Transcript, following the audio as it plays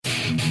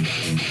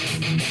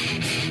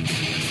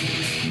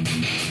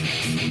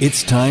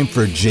It's time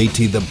for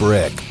JT the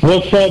Brick.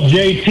 What's up,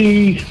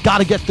 JT? Got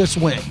to get this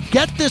win.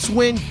 Get this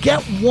win.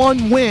 Get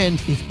one win.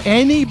 If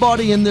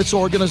anybody in this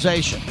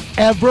organization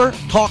ever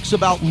talks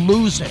about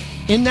losing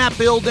in that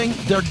building,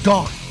 they're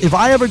gone. If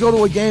I ever go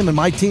to a game and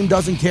my team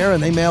doesn't care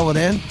and they mail it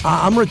in,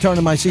 I'm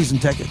returning my season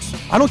tickets.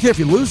 I don't care if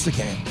you lose the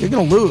game. You're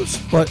going to lose,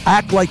 but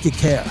act like you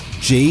care.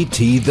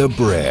 JT the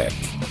Brick.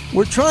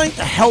 We're trying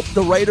to help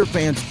the Raider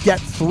fans get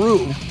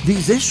through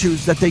these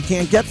issues that they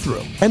can't get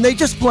through. And they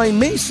just blame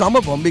me, some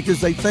of them, because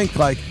they think,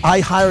 like, I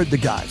hired the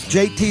guys.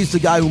 JT's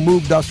the guy who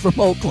moved us from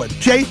Oakland.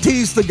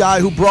 JT's the guy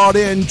who brought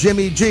in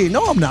Jimmy G.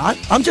 No, I'm not.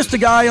 I'm just a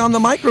guy on the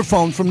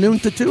microphone from noon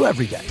to 2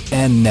 every day.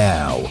 And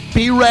now,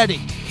 be ready.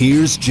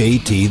 Here's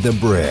JT the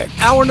Brick.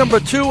 Hour number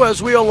 2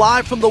 as we are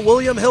live from the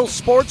William Hill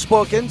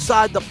Sportsbook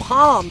inside the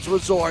Palms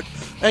Resort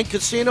and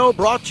Casino,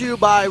 brought to you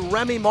by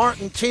Remy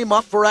Martin, Team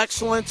Up for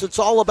Excellence. It's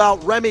all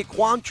about Remy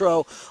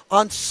Cointreau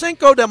on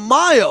Cinco de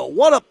Mayo.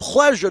 What a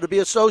pleasure to be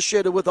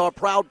associated with our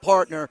proud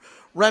partner,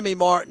 Remy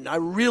Martin. I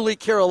really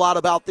care a lot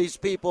about these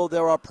people.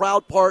 They're our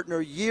proud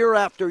partner year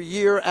after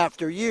year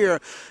after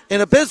year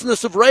in a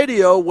business of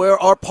radio where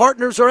our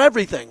partners are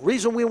everything.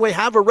 Reason we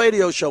have a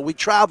radio show, we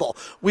travel,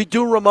 we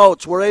do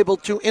remotes, we're able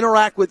to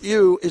interact with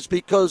you is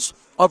because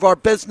of our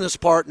business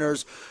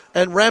partners.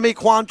 And Remy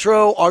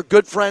Cointreau, our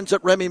good friends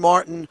at Remy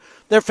Martin,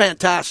 they're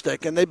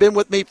fantastic. And they've been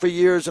with me for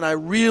years, and I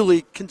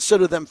really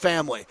consider them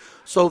family.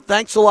 So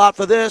thanks a lot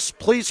for this.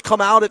 Please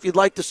come out if you'd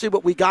like to see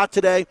what we got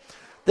today.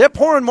 They're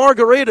pouring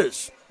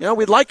margaritas. You know,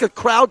 we'd like a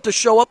crowd to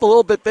show up a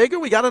little bit bigger.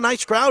 We got a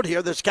nice crowd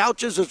here. There's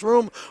couches. There's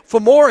room for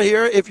more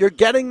here. If you're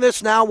getting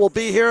this now, we'll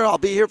be here. I'll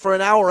be here for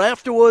an hour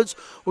afterwards.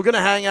 We're going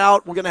to hang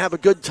out. We're going to have a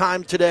good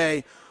time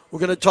today. We're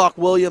going to talk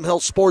William Hill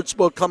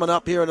Sportsbook coming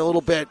up here in a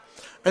little bit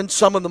and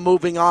some of the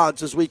moving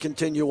odds as we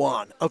continue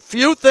on. A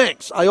few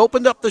things. I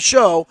opened up the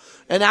show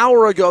an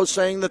hour ago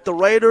saying that the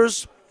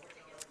Raiders'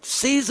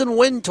 season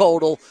win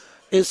total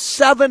is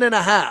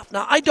 7.5.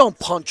 Now, I don't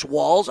punch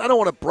walls. I don't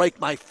want to break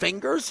my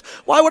fingers.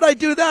 Why would I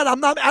do that?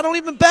 I don't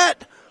even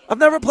bet. I've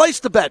never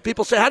placed a bet.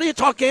 People say, how do you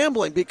talk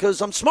gambling?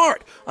 Because I'm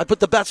smart. I put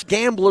the best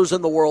gamblers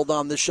in the world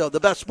on this show, the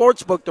best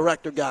sportsbook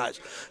director guys.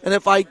 And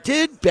if I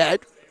did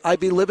bet, I'd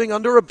be living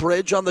under a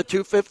bridge on the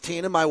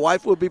 215, and my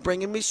wife would be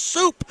bringing me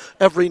soup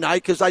every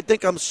night because I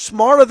think I'm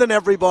smarter than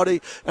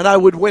everybody, and I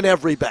would win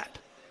every bet.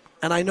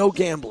 And I know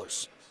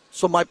gamblers.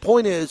 So my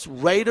point is,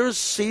 Raiders'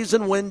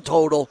 season win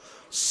total,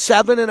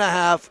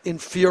 7.5,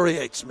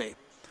 infuriates me.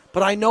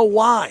 But I know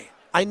why.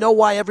 I know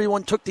why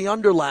everyone took the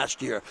under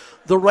last year.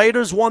 The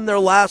Raiders won their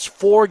last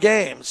 4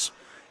 games,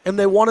 and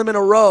they won them in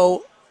a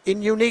row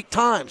in unique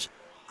times.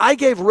 I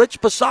gave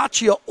Rich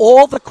Bisaccia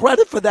all the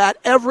credit for that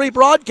every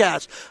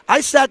broadcast.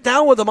 I sat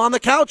down with him on the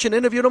couch and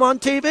interviewed him on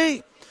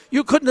TV.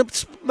 You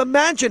couldn't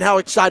imagine how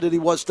excited he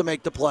was to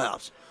make the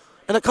playoffs.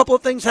 And a couple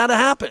of things had to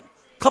happen.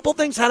 A couple of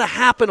things had to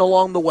happen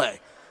along the way,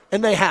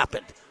 and they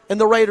happened. And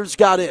the Raiders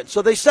got in.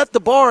 So they set the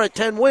bar at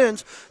 10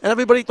 wins, and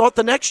everybody thought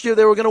the next year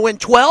they were going to win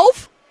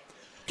 12?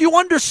 Do you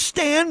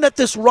understand that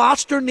this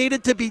roster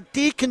needed to be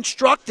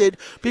deconstructed?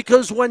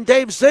 Because when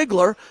Dave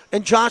Ziegler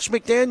and Josh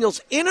McDaniels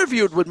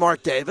interviewed with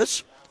Mark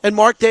Davis, and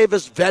Mark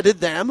Davis vetted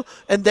them,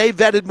 and they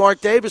vetted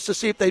Mark Davis to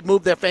see if they'd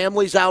move their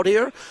families out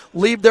here,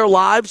 leave their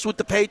lives with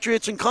the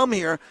Patriots, and come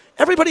here.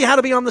 Everybody had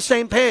to be on the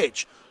same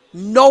page.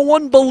 No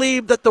one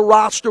believed that the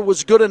roster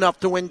was good enough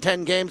to win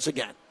 10 games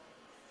again.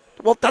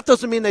 Well, that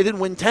doesn't mean they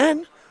didn't win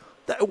 10.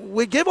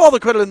 We give all the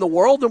credit in the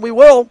world, and we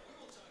will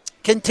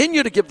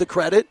continue to give the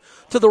credit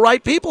to the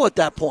right people at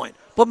that point.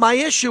 But my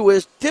issue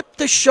is dip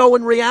the show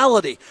in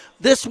reality.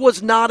 This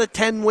was not a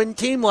 10-win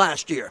team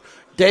last year.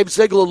 Dave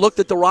Ziegler looked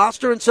at the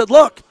roster and said,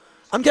 look,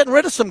 I'm getting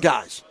rid of some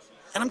guys,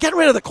 and I'm getting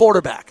rid of the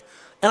quarterback.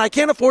 And I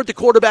can't afford the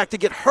quarterback to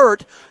get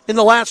hurt in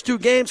the last 2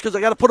 games because I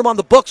got to put him on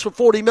the books for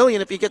 $40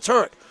 million if he gets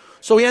hurt.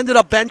 So he ended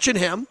up benching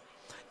him,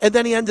 and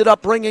then he ended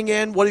up bringing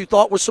in what he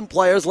thought were some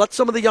players, let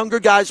some of the younger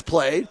guys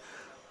play.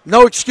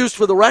 No excuse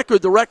for the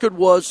record. The record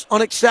was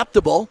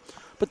unacceptable.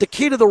 But the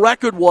key to the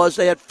record was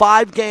they had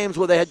 5 games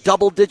where they had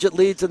double-digit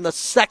leads in the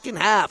second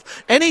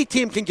half. Any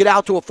team can get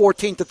out to a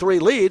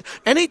 14-3 lead.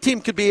 Any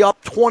team could be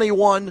up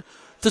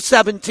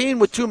 21-17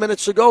 with 2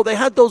 minutes to go. They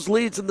had those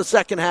leads in the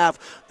second half,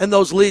 and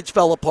those leads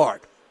fell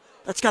apart.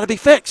 That's got to be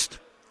fixed.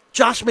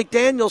 Josh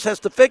McDaniels has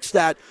to fix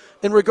that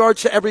in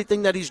regards to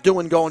everything that he's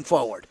doing going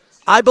forward.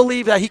 I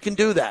believe that he can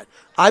do that.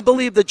 I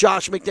believe that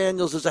Josh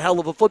McDaniels is a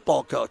hell of a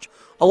football coach.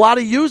 A lot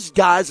of you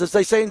guys, as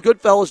they say in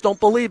Goodfellas, don't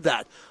believe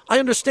that. I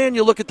understand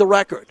you look at the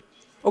record,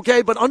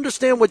 okay? But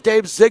understand what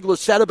Dave Ziegler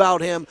said about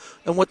him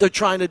and what they're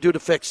trying to do to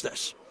fix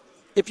this.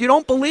 If you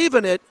don't believe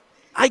in it,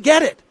 I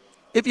get it.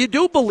 If you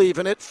do believe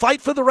in it, fight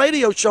for the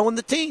radio show and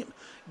the team.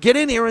 Get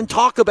in here and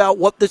talk about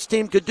what this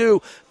team could do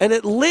and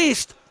at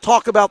least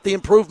talk about the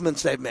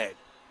improvements they've made.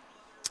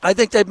 I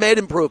think they've made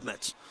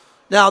improvements.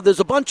 Now, there's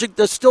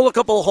still a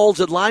couple of holes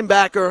at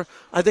linebacker,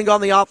 I think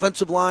on the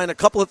offensive line, a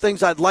couple of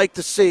things I'd like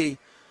to see,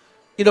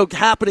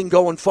 happening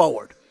going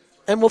forward.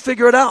 And we'll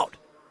figure it out.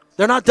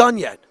 They're not done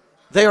yet.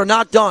 They are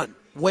not done.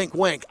 Wink,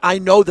 wink. I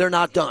know they're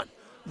not done.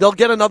 they'll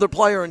get another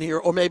player in here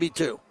or maybe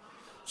two.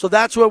 So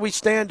that's where we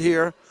stand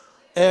here,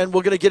 and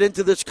we're going to get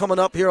into this coming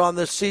up here on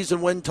this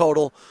season win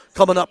total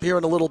coming up here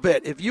in a little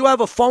bit. If you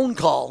have a phone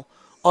call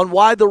on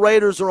why the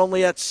Raiders are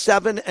only at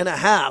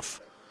 7.5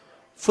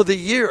 for the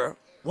year,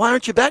 why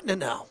aren't you betting it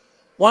now?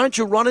 Why aren't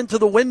you running to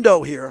the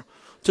window here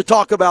to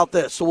talk about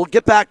this? So we'll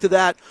get back to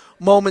that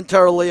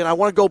momentarily, and I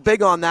want to go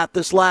big on that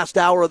this last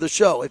hour of the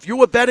show. If you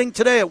were betting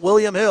today at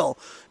William Hill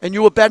and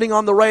you were betting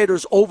on the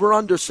Raiders over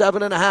under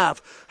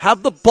 7.5,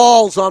 have the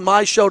balls on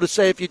my show to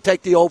say if you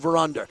take the over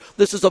under.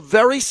 This is a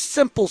very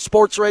simple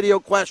sports radio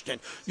question.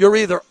 You're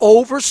either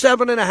over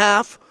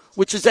 7.5,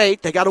 which is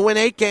 8. They got to win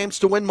 8 games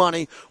to win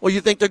money, or you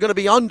think they're going to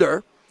be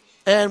under.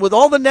 And with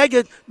all the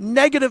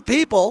negative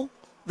people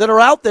that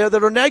are out there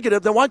that are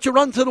negative, then why don't you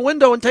run to the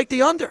window and take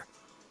the under?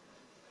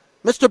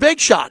 Mr. Big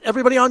Shot,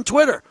 everybody on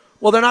Twitter.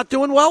 Well, they're not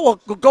doing well.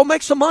 Well, go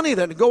make some money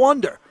then and go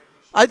under.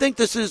 I think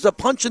this is a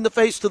punch in the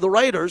face to the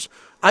Raiders.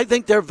 I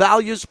think their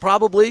value's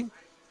probably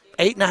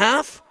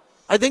 8.5.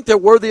 I think they're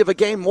worthy of a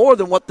game more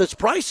than what this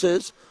price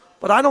is,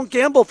 but I don't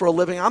gamble for a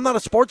living. I'm not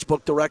a sports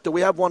book director.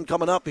 We have one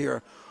coming up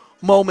here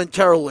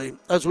momentarily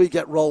as we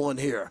get rolling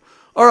here.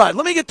 All right,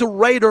 let me get to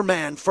Raider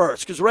Man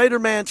first, because Raider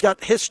Man's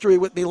got history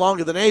with me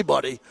longer than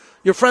anybody.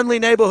 Your friendly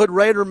neighborhood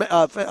Raider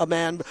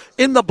man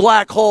in the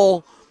black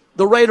hole,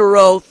 the Raider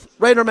Oath.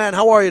 Raider Man,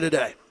 how are you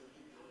today?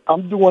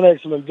 I'm doing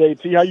excellent,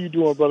 JT. How you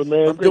doing, brother,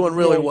 man? I'm doing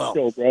really well.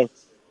 Show, bro.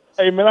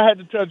 Hey, man, I had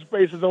to touch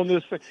bases on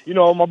this. You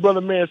know, my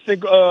brother, man,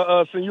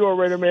 Senor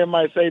Raider Man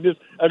might say this,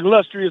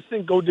 illustrious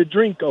Cinco de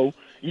Drinko.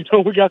 You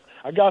know,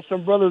 I got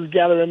some brothers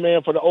gathering,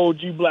 man, for the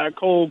OG Black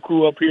Hole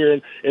crew up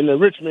here in the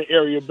Richmond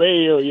area,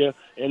 Bay Area.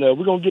 And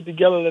we're going to get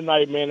together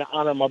tonight, man, to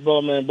honor my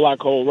brother, man, Black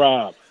Hole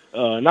Rob.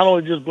 Not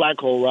only just Black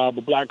Hole Rob,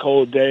 but Black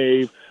Hole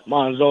Dave,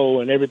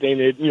 Monzo, and everything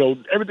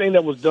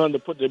that was done to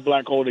put the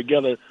Black Hole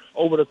together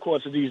over the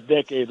course of these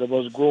decades of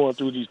us growing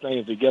through these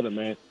things together,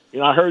 man. You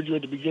know, I heard you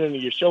at the beginning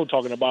of your show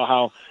talking about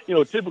how, you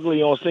know,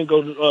 typically on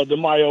Cinco de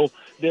Mayo,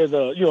 there's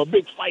a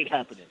big fight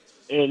happening.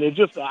 And it's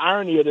just the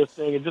irony of this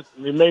thing. It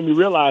made me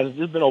realize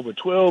it's been over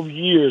 12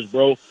 years,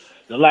 bro.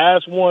 The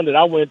last one that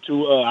I went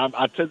to,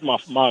 I took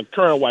my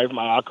current wife,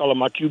 I call her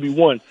my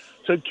QB1,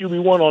 took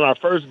QB1 on our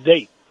first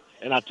date.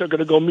 And I took her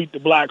to go meet the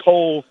Black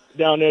Hole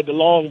down there at the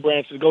Long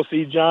Branch to go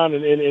see John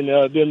and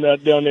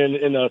down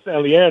in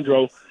San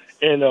Leandro.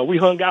 And we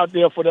hung out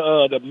there for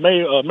the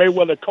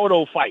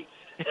Mayweather-Cotto fight.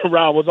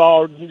 Rob was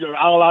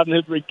all out in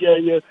his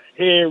regalia,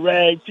 head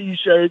rag,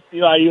 T-shirt.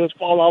 You know, he was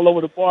falling all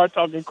over the bar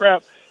talking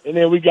crap. And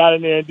then we got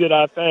in there and did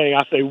our thing.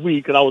 I say we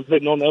because I was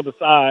sitting on the other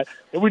side.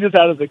 And we just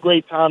had us a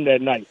great time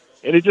that night.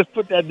 And it just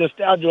put that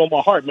nostalgia on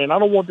my heart, man. I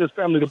don't want this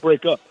family to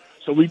break up.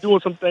 So we're doing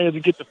some things to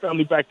get the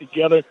family back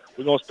together.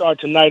 We're going to start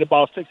tonight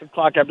about 6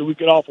 o'clock after we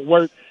get off of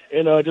work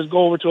and just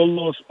go over to a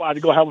little spot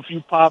to go have a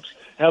few pops,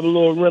 have a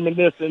little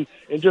reminiscence,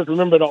 and just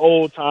remember the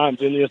old times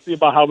and see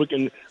about how we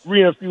can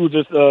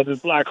reinfuse this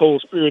Black Hole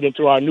spirit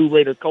into our new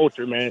Raider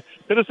culture, man.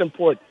 Because it's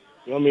important.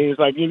 You know what I mean? It's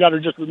like you got to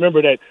just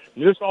remember that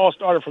this all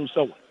started from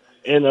someone.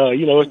 And,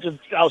 you know, it's just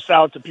shouts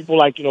out to people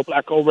like, you know,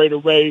 Black Hole Raider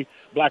Ray,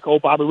 Black Hole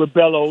Bobby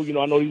Rebello. You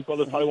know, I know these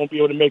brothers probably won't be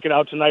able to make it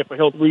out tonight for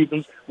health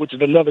reasons, which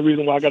is another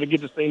reason why I got to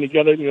get this thing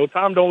together. You know,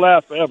 time don't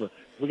last forever.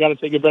 We got to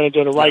take advantage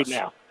of it right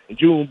now. And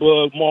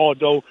Junebug,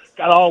 Maldo,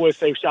 got to always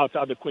say shouts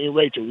out to Queen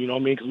Rachel, you know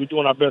what I mean? Because we're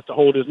doing our best to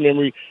hold his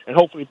memory and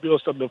hopefully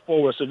build something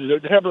forward so to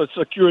have a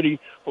security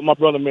for my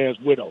brother man's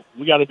widow.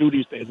 We got to do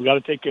these things. We got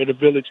to take care of the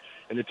village,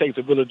 and it takes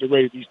a village to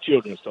raise these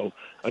children. So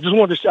I just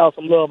wanted to shout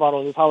some love out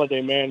on this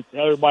holiday, man.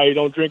 Everybody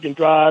don't drink and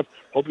drive.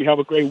 Hope you have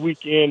a great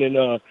weekend,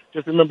 and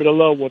just remember the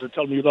loved ones and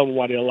tell them you love them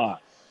while they're alive.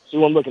 See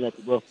what I'm looking at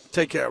you, bro.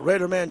 Take care.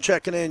 Raider Man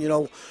checking in. You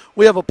know,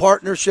 we have a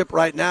partnership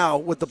right now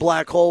with the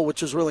Black Hole,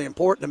 which is really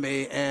important to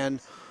me,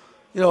 and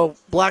you know,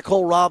 Black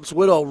Hole Rob's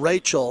widow,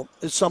 Rachel,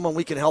 is someone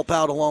we can help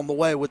out along the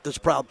way with this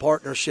proud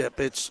partnership.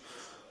 It's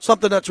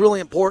something that's really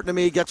important to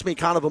me, gets me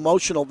kind of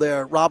emotional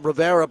there. Rob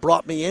Rivera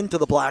brought me into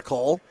the Black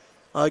Hole,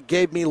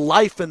 gave me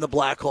life in the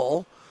Black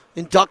Hole,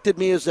 inducted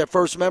me as their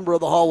first member of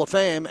the Hall of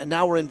Fame, and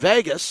now we're in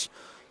Vegas,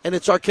 and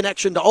it's our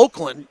connection to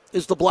Oakland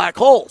is the Black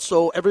Hole.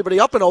 So everybody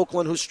up in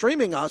Oakland who's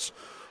streaming us,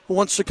 who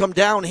wants to come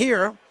down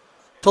here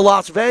to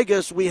Las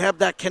Vegas, we have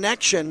that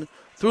connection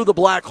through the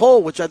Black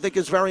Hole, which I think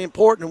is very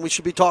important, and we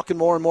should be talking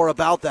more and more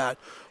about that,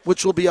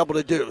 which we'll be able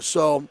to do.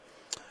 So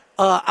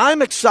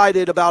I'm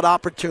excited about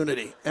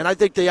opportunity, and I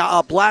think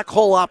the Black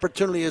Hole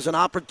opportunity is an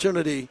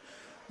opportunity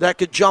that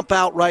could jump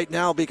out right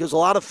now because a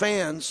lot of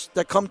fans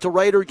that come to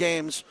Raider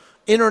games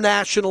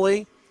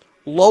internationally,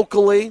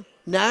 locally,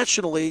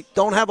 nationally,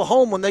 don't have a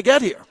home when they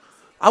get here.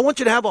 I want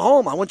you to have a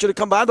home. I want you to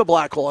come by the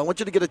Black Hole. I want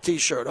you to get a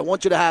T-shirt. I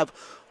want you to have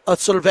a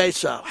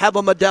cerveza, have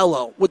a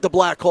Modelo with the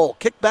Black Hole.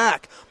 Kick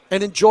back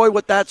and enjoy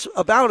what that's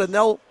about, and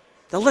they'll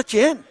let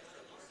you in.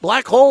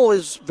 Black Hole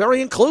is very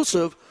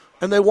inclusive,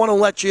 and they want to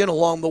let you in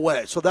along the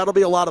way. So that'll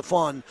be a lot of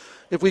fun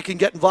if we can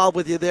get involved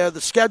with you there. The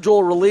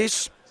schedule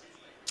release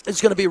is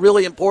going to be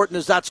really important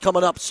as that's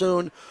coming up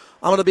soon.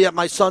 I'm going to be at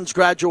my son's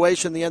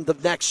graduation the end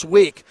of next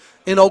week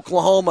in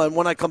Oklahoma, and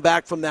when I come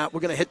back from that, we're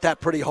going to hit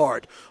that pretty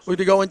hard. We're going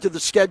to go into the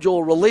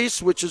schedule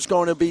release, which is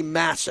going to be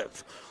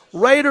massive.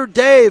 Raider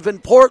Dave in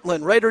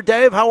Portland. Raider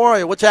Dave, how are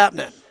you? What's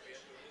happening?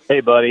 Hey,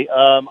 buddy.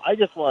 I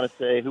just want to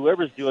say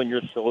whoever's doing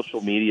your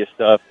social media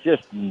stuff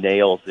just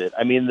nails it.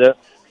 I mean, the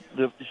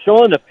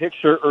showing the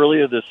picture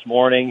earlier this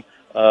morning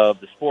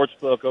of the sports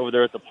book over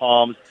there at the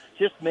Palms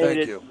just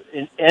made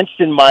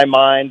etched in my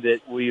mind that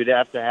we would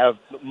have to have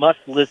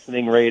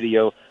must-listening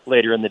radio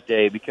later in the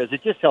day because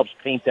it just helps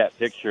paint that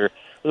picture.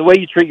 The way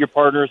you treat your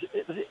partners,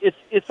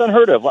 it's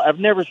unheard of. I've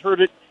never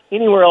heard it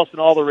anywhere else in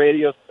all the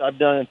radio I've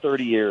done in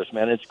 30 years,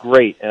 man. It's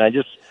great, and I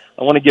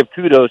want to give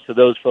kudos to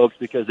those folks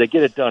because they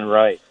get it done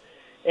right.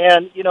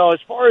 And,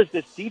 as far as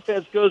this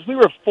defense goes, we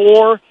were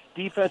 4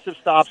 defensive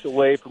stops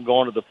away from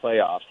going to the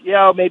playoffs.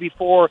 Yeah, maybe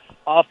 4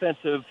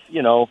 offensive,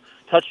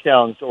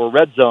 touchdowns or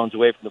red zones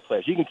away from the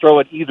playoffs. You can throw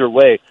it either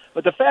way.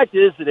 But the fact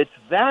is that it's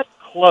that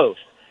close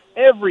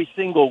every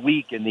single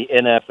week in the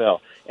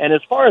NFL. And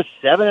as far as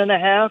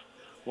 7.5,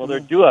 well, they're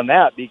doing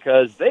that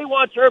because they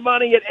want your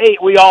money at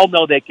 8. We all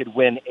know they could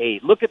win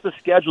 8. Look at the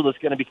schedule that's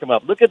going to be coming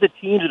up. Look at the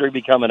teams that are going to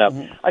be coming up.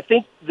 I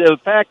think the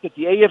fact that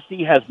the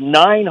AFC has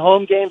 9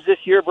 home games this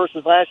year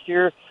versus last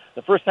year,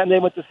 the first time they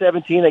went to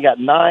 17, they got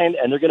 9,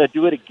 and they're going to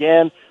do it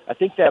again. I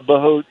think that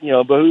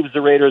behooves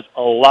the Raiders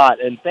a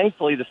lot. And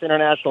thankfully, this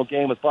international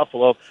game with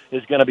Buffalo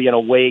is going to be an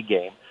away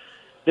game.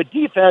 The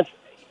defense,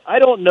 I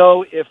don't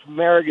know if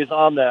Merrick is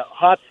on the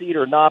hot seat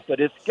or not, but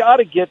it's got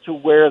to get to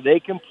where they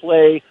can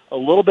play a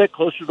little bit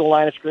closer to the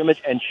line of scrimmage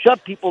and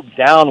shut people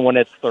down when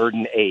it's 3rd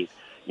and 8.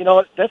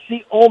 That's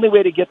the only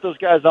way to get those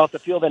guys off the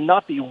field and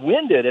not be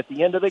winded at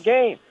the end of the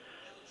game.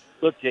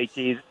 Look,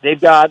 JT, they've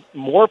got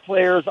more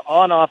players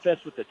on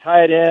offense with the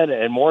tight end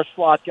and more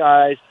slot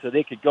guys so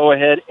they could go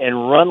ahead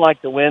and run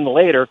like the wind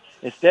later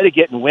instead of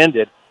getting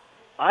winded.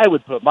 I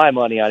would put my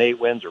money on 8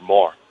 wins or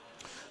more.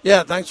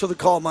 Yeah, thanks for the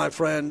call, my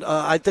friend.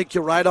 I think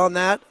you're right on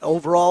that.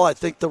 Overall, I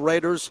think the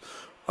Raiders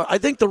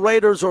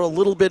are a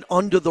little bit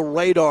under the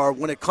radar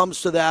when it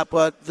comes to that.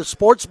 But the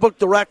sportsbook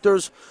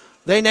directors,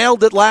 they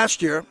nailed it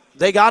last year.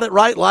 They got it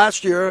right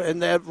last year,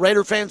 and the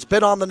Raider fans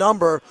bid on the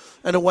number,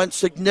 and it went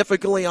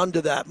significantly under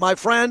that. My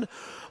friend,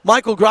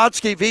 Michael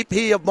Grodzki,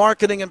 VP of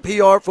Marketing and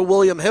PR for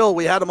William Hill,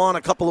 we had him on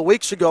a couple of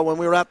weeks ago when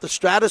we were at the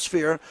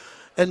Stratosphere,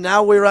 and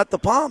now we're at the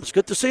Palms.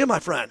 Good to see you, my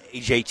friend.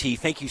 Hey, JT,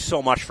 thank you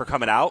so much for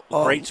coming out.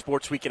 Great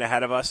sports weekend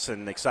ahead of us,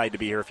 and excited to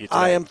be here with you today.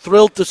 I am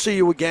thrilled to see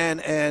you again,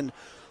 and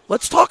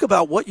let's talk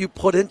about what you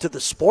put into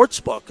the sports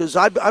book, because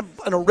I'm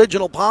an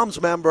original Palms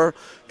member,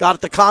 got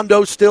at the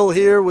condo still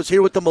here, was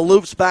here with the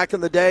Maloofs back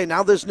in the day.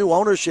 Now there's new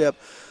ownership,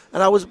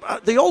 and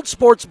the old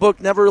sports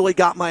book never really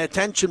got my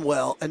attention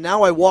well, and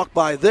now I walk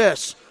by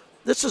this.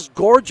 This is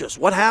gorgeous.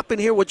 What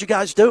happened here? What'd you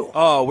guys do?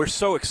 Oh, we're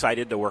so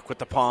excited to work with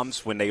the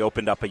Palms when they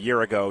opened up a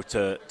year ago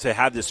to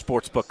have this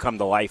sports book come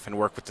to life and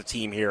work with the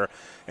team here.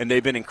 And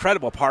they've been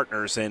incredible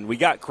partners, and we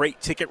got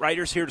great ticket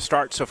writers here to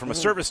start. So from a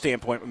service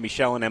standpoint, with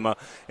Michelle and Emma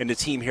and the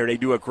team here, they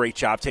do a great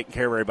job taking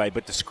care of everybody.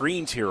 But the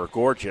screens here are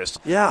gorgeous.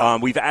 Yeah.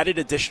 We've added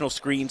additional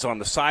screens on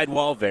the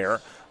sidewall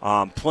there.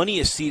 Plenty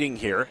of seating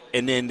here.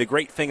 And then the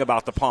great thing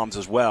about the Palms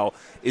as well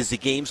is the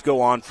games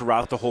go on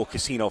throughout the whole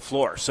casino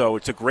floor. So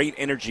it's a great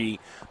energy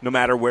no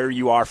matter where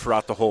you are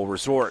throughout the whole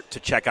resort to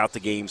check out the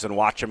games and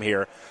watch them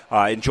here.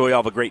 Enjoy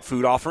all the great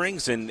food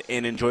offerings and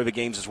enjoy the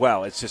games as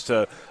well. It's just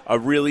a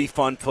really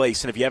fun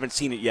place. And if you haven't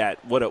seen it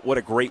yet, what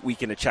a great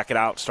weekend to check it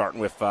out, starting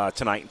with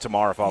tonight and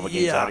tomorrow if all the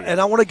games out here. And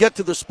I want to get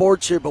to the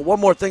sports here, but one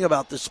more thing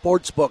about the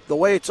sports book. The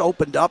way it's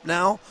opened up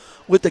now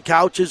with the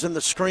couches and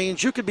the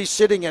screens, you could be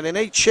sitting in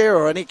any chair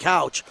or any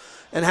couch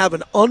and have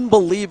an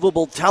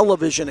unbelievable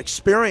television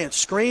experience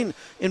screen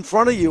in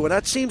front of you, and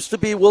that seems to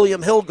be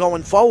William Hill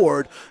going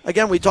forward.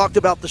 Again, we talked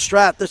about the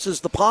Strat. This is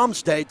the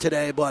Palms Day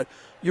today, but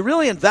you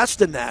really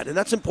invest in that, and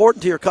that's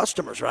important to your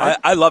customers, right?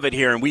 I love it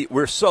here, and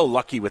we're so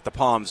lucky with the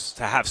Palms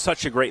to have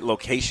such a great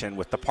location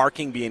with the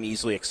parking being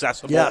easily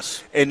accessible.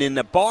 Yes. And in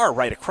the bar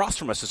right across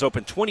from us is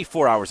open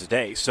 24 hours a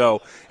day.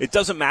 So it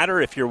doesn't matter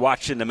if you're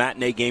watching the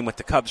matinee game with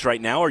the Cubs right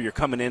now or you're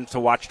coming in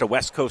to watch the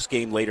West Coast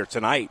game later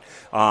tonight.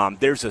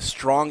 There's a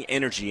strong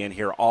energy in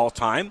here all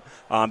time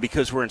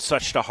because we're in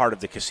such the heart of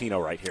the casino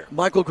right here.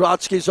 Michael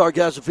Grodzki is our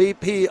guest,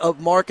 VP of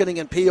Marketing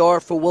and PR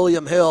for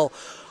William Hill.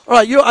 All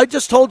right, I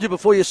just told you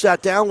before you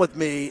sat down with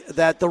me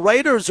that the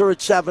Raiders are at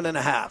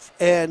 7.5,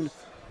 and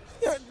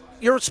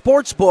you're a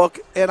sports book,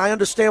 and I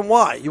understand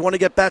why. You want to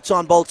get bets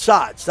on both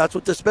sides. That's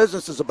what this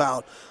business is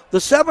about. The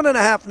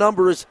 7.5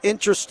 number is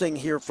interesting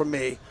here for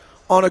me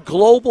on a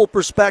global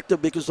perspective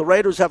because the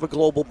Raiders have a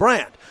global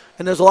brand.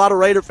 and there's a lot of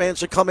Raider fans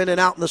that come in and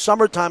out in the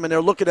summertime, and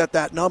they're looking at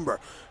that number.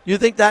 You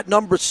think that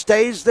number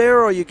stays there,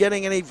 or are you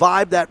getting any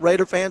vibe that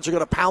Raider fans are going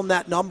to pound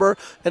that number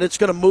and it's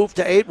going to move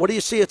to 8? What do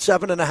you see at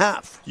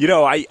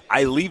 7.5?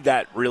 I leave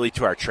that really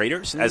to our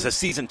traders. As a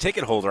season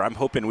ticket holder, I'm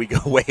hoping we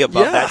go way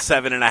above that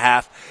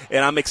 7.5,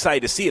 and I'm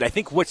excited to see it. I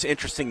think what's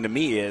interesting to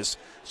me is,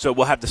 so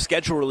we'll have the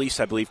schedule release,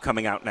 I believe,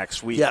 coming out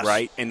next week,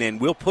 right? And then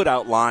we'll put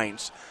out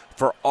lines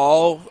for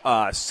all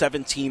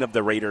 17 of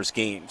the Raiders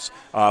games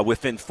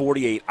within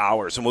 48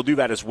 hours. And we'll do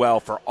that as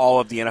well for all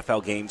of the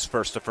NFL games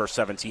the first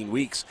 17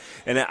 weeks.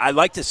 And I'd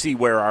like to see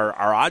where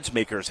our odds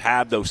makers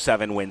have those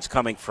 7 wins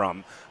coming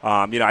from.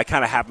 I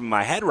kind of have them in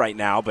my head right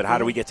now, but how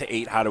do we get to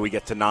 8? How do we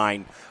get to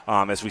 9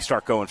 as we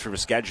start going through the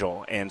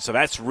schedule? And so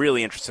that's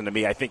really interesting to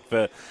me. I think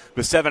the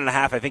 7.5,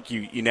 I think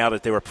you nailed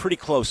it. They were pretty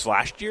close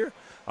last year.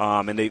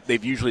 And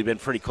they've usually been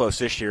pretty close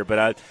this year.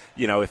 But,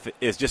 if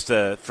it's just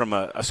from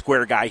a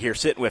square guy here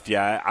sitting with you,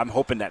 I'm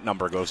hoping that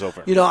number goes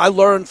over. I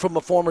learned from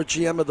a former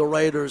GM of the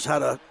Raiders how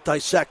to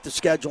dissect the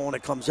schedule when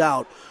it comes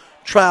out.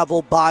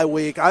 Travel, bye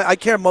week. I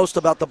care most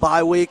about the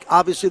bye week.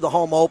 Obviously, the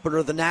home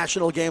opener, the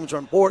national games are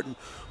important.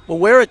 But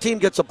where a team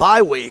gets a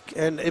bye week,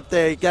 and if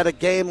they get a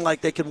game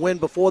like they can win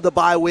before the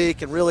bye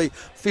week and really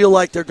feel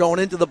like they're going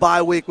into the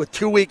bye week with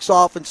 2 weeks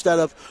off instead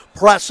of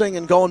pressing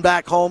and going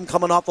back home,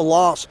 coming off a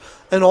loss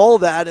and all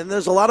that, and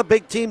there's a lot of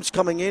big teams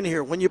coming in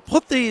here. When you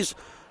put these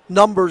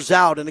numbers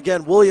out, and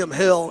again, William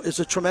Hill is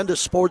a tremendous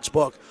sports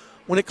book.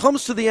 When it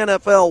comes to the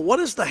NFL, what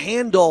is the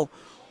handle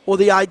or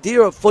the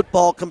idea of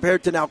football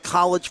compared to now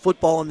college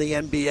football and the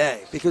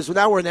NBA? Because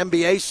now we're in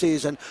NBA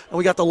season, and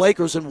we got the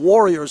Lakers and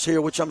Warriors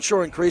here, which I'm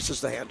sure increases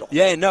the handle.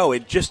 Yeah, no,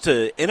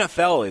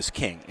 NFL is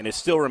king, and it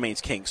still remains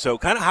king. So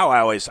kind of how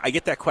I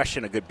get that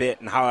question a good bit,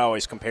 and how I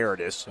always compare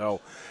it is, so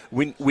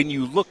when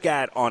you look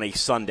at on a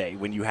Sunday,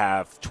 when you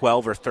have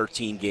 12 or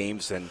 13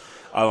 games and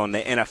on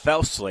the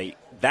NFL slate,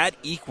 that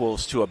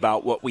equals to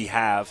about what we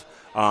have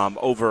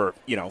over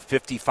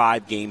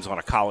 55 games on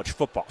a college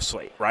football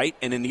slate, right?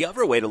 And then the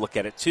other way to look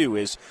at it too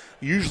is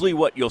usually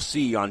what you'll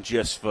see on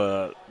just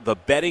the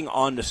betting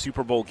on the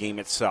Super Bowl game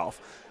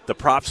itself, the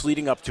props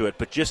leading up to it,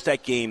 but just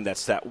that game,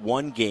 that's that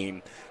one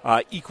game,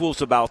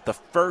 equals about the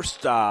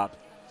first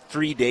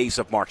 3 days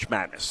of March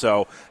Madness.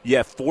 So you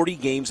have 40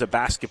 games of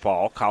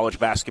basketball, college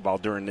basketball,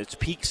 during its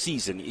peak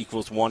season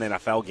equals one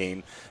NFL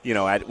game,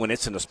 when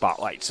it's in the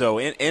spotlight. So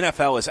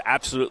NFL is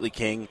absolutely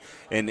king,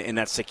 and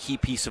that's the key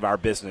piece of our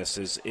business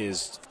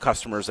is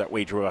customers that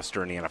wager with us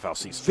during the NFL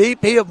season.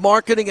 VP of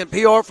Marketing and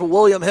PR for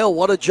William Hill.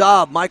 What a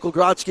job. Michael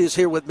Grotzky is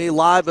here with me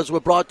live as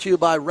we're brought to you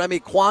by Remy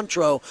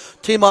Cointreau.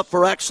 Team Up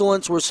for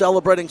Excellence. We're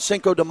celebrating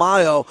Cinco de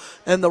Mayo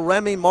and the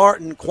Remy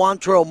Martin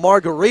Cointreau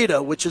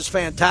Margarita, which is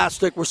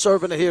fantastic. We're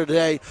serving it here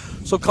today,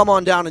 so come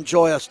on down and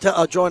join us.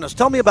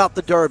 Tell me about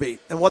the Derby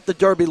and what the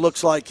Derby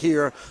looks like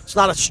here. It's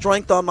not a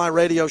strength on my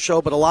radio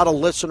show, but a lot of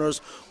listeners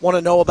want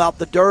to know about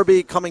the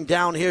Derby coming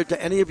down here to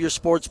any of your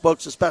sports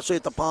books, especially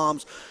at the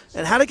Palms,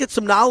 and how to get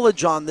some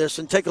knowledge on this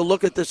and take a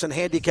look at this and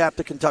handicap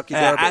the Kentucky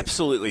Derby.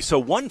 Absolutely. So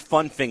one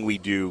fun thing we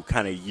do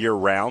kind of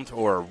year-round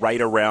or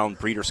right around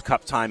Breeders'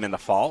 Cup time in the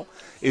fall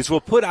is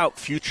we'll put out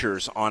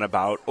futures on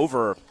about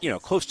over,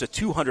 close to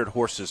 200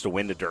 horses to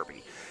win the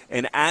Derby.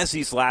 And as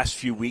these last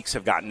few weeks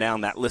have gotten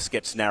down, that list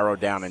gets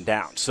narrowed down and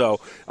down. So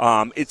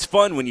it's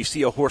fun when you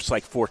see a horse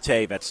like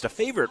Forte that's the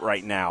favorite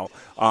right now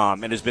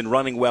and has been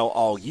running well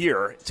all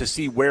year to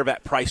see where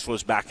that price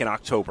was back in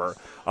October.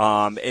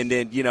 And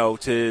then,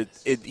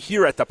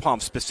 here at the Palm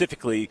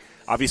specifically,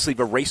 obviously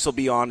the race will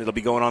be on. It'll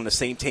be going on the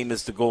same time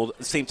as the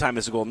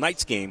Golden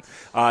Knights game.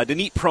 The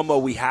neat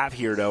promo we have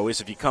here, though,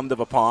 is if you come to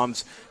the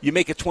Palms, you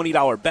make a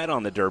 $20 bet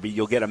on the Derby,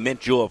 you'll get a mint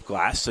julep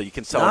glass, so you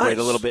can celebrate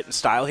a little bit in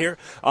style here.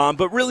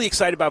 But really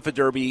excited about the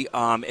Derby.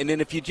 And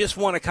then if you just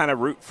want to kind of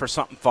root for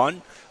something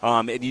fun,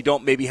 and you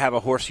don't maybe have a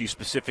horse you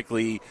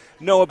specifically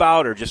know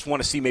about or just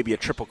want to see maybe a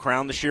Triple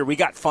Crown this year, we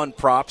got fun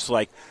props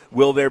like,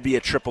 will there be a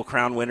Triple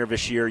Crown winner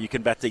this year? You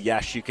can bet the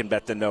yes, you can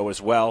bet the no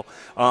as well.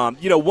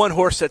 One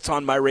horse that's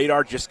on my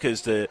radar just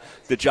because the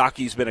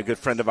jockey's been a good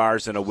friend of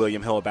ours and a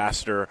William Hill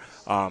ambassador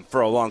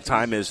for a long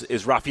time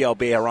is Rafael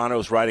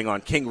Bejarano's riding on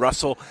King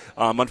Russell.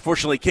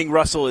 Unfortunately, King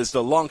Russell is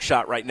the long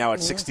shot right now at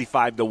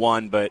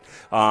 65-1, but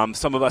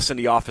some of us in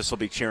the office will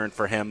be cheering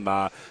for him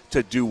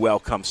to do well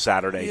come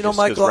Saturday, just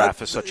because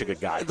Raph is such a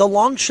good guy. The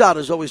long shot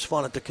is always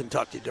fun at the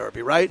Kentucky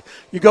Derby, right?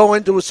 You go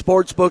into a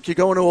sports book, you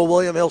go into a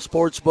William Hill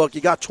sports book,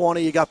 you got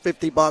 20, you got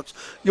 $50,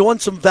 you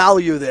want some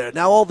value there.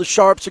 Now all the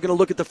sharps are going to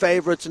look at the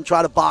favorites and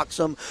try to box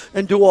them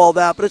and do all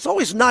that, but it's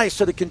always nice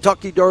at the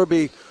Kentucky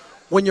Derby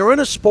when you're in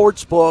a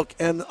sports book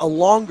and a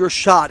longer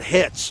shot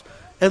hits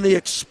and the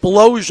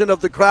explosion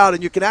of the crowd,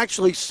 and you can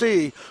actually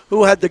see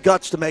who had the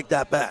guts to make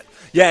that bet.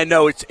 Yeah,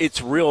 no,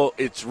 it's real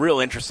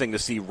interesting to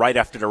see right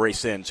after the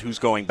race ends who's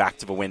going back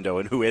to the window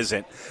and who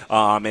isn't.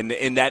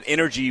 And that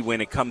energy when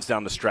it comes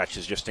down the stretch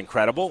is just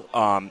incredible.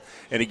 And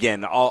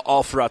again,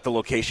 all throughout the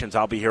locations,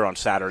 I'll be here on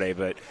Saturday,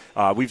 but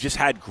we've just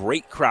had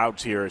great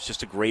crowds here. It's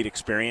just a great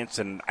experience,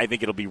 and I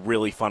think it'll be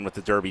really fun with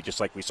the Derby, just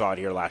like we saw it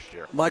here last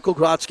year. Michael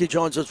Grotzky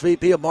joins us,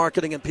 VP of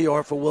Marketing and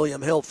PR for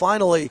William Hill.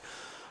 Finally,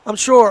 I'm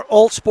sure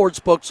all sports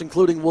books,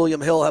 including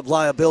William Hill, have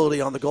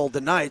liability on the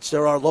Golden Knights.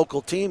 They're our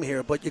local team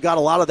here, but you got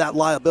a lot of that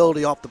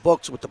liability off the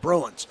books with the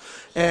Bruins.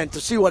 And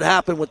to see what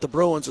happened with the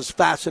Bruins is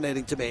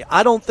fascinating to me.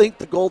 I don't think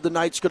the Golden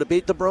Knights could have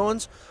beat the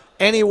Bruins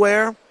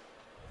anywhere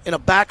in a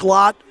back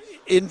lot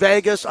in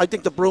Vegas. I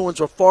think the Bruins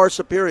are far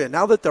superior.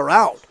 Now that they're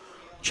out,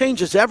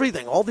 changes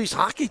everything. All these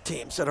hockey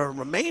teams that are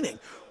remaining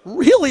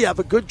really have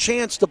a good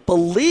chance to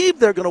believe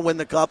they're going to win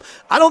the Cup.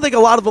 I don't think a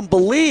lot of them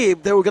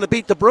believed they were going to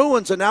beat the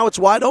Bruins, and now it's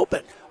wide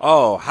open.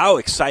 Oh, how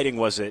exciting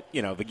was it?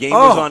 The game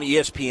was on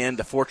ESPN.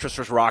 The Fortress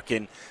was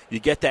rocking. You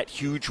get that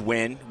huge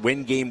win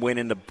in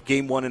the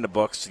game one in the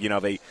books.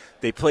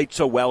 They played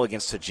so well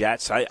against the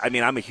Jets. I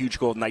mean, I'm a huge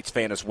Golden Knights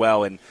fan as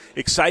well, and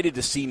excited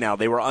to see now.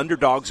 They were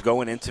underdogs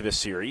going into this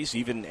series,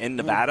 even in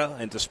Nevada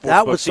and the sports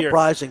That was books here.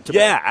 surprising to me.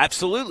 Yeah,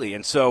 absolutely.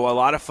 And so a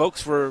lot of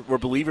folks were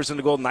believers in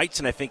the Golden Knights,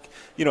 and I think,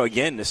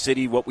 again, the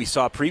city, what we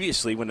saw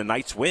previously when the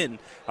Knights win,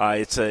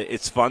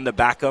 it's fun to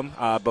back them,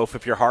 both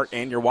with your heart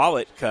and your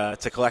wallet,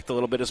 to collect a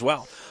little bit as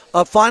well.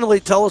 Finally,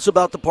 tell us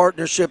about the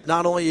partnership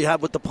not only you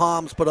have with the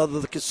Palms, but other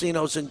the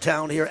casinos in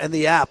town here, and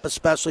the app,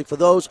 especially for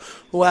those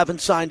who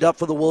haven't signed up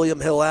for the William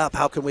Hill app.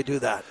 How can we do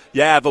that?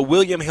 Yeah, the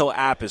William Hill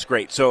app is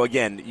great. So,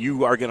 again,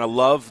 you are going to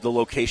love the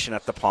location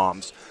at the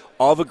Palms.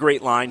 All the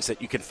great lines that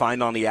you can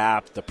find on the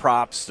app, the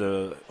props,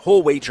 the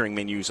whole wagering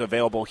menus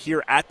available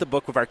here at the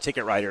book with our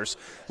ticket writers.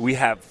 We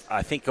have,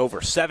 I think,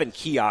 over 7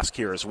 kiosks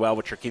here as well,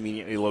 which are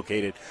conveniently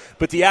located.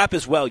 But the app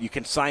as well, you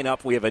can sign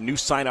up. We have a new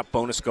sign-up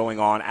bonus going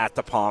on at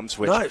the Palms,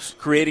 which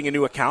creating a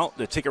new account.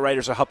 The ticket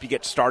writers will help you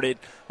get started.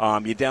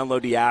 You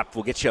download the app.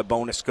 We'll get you a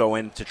bonus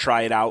going to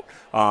try it out.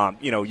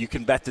 You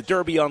can bet the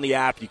Derby on the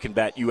app. You can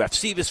bet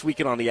UFC this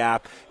weekend on the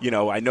app.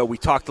 I know we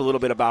talked a little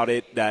bit about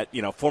it, that,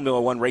 Formula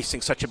One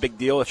racing such a big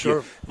deal. If you're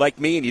like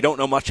me and you don't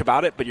know much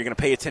about it, but you're going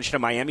to pay attention to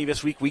Miami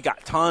this week, we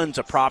got tons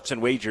of props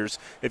and wagers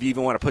if you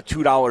even want to put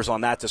 $2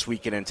 on that this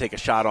weekend and take a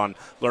shot on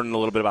learning a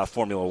little bit about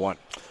Formula One.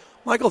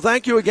 Michael,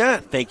 thank you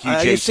again. Thank you,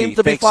 JT. You seem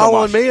to be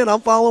following me, and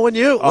I'm following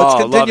you.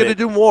 Let's continue to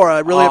do more. I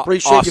really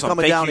appreciate you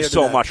coming down here today.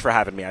 Thank you so much for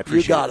having me. I appreciate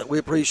it. You got it. We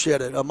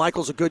appreciate it.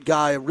 Michael's a good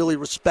guy, a really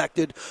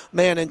respected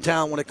man in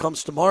town when it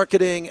comes to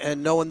marketing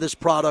and knowing this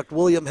product.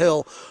 William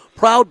Hill,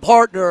 proud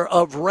partner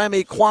of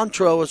Remy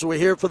Cointreau as we're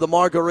here for the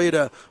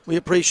Margarita. We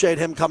appreciate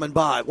him coming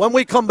by. When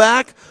we come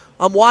back,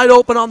 I'm wide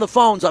open on the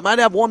phones. I might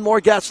have one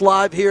more guest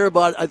live here,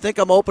 but I think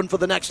I'm open for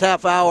the next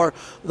half hour.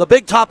 The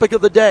big topic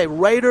of the day,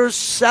 Raiders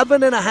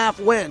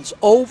 7.5 wins.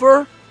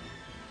 Over,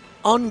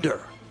 under.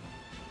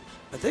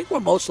 I think we're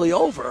mostly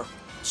over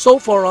so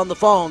far on the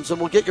phones, and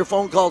we'll get your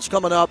phone calls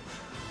coming up.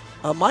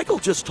 Michael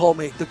just told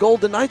me the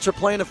Golden Knights are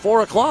playing at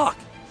 4 o'clock.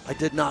 I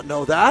did not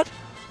know that.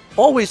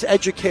 Always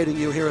educating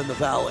you here in the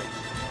Valley.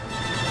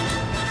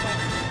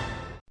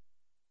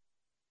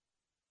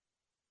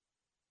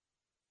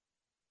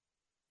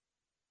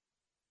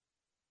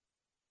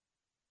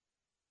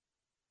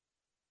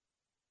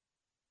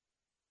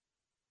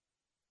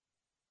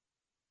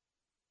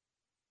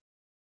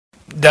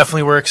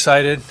 Definitely we're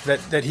excited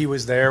that he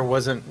was there.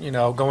 Wasn't,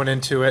 going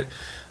into it,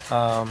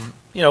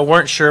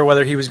 weren't sure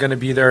whether he was going to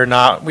be there or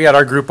not. We had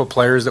our group of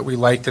players that we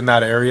liked in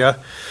that area.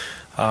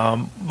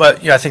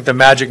 But I think the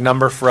magic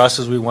number for us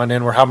as we went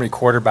in were how many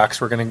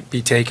quarterbacks were going to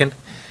be taken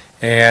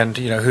and,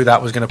 who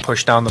that was going to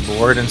push down the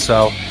board. And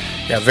so,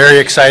 very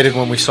excited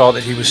when we saw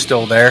that he was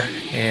still there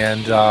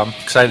and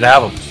excited to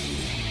have him.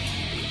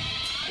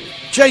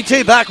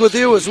 JT, back with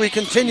you as we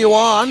continue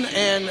on,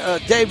 and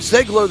Dave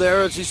Ziegler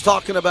there as he's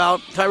talking about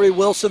Tyree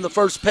Wilson, the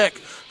first pick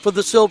for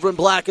the Silver and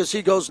Black as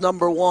he goes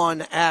number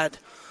 1 at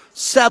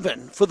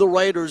 7 for the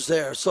Raiders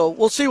there. So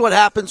we'll see what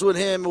happens with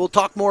him. We'll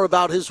talk more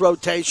about his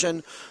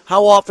rotation.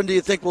 How often do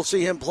you think we'll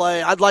see him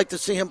play? I'd like to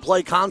see him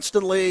play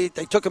constantly.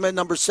 They took him at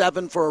number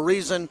 7 for a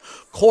reason.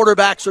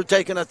 Quarterbacks are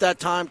taken at that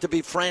time to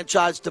be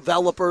franchise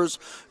developers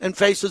and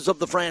faces of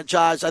the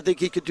franchise. I think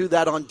he could do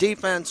that on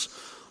defense,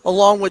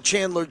 along with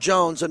Chandler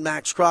Jones and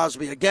Max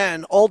Crosby.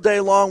 Again, all day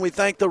long, we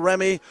thank the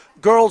Remy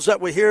girls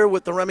that were here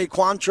with the Remy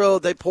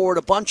Cointreau. They poured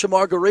a bunch of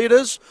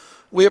margaritas.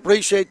 We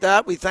appreciate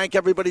that. We thank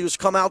everybody who's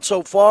come out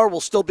so far. We'll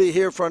still be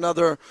here for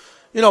another,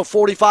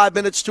 45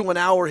 minutes to an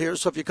hour here.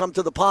 So if you come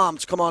to the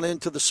Palms, come on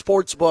into the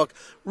sports book.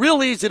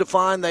 Real easy to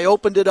find. They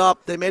opened it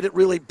up. They made it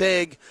really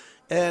big.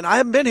 And I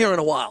haven't been here in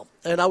a while.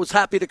 And I was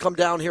happy to come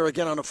down here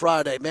again on a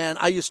Friday. Man,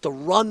 I used to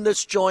run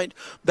this joint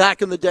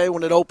back in the day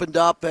when it opened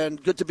up,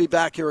 and good to be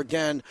back here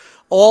again,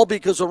 all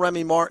because of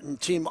Remy Martin,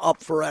 Team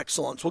Up for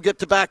Excellence. We'll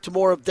get back to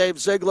more of Dave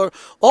Ziegler.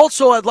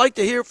 Also, I'd like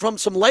to hear from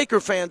some Laker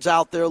fans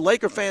out there.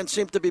 Laker fans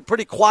seem to be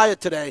pretty quiet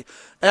today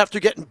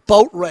after getting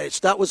boat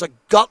raced. That was a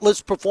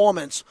gutless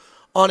performance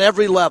on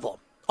every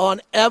level.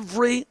 On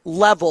every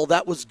level,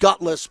 that was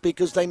gutless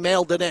because they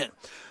mailed it in.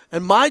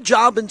 And my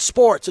job in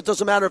sports, it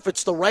doesn't matter if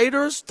it's the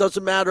Raiders,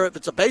 doesn't matter if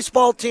it's a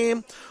baseball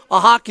team,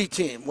 a hockey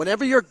team.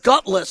 Whenever you're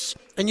gutless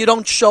and you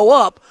don't show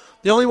up,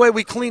 the only way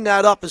we clean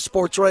that up is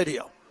sports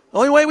radio. The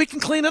only way we can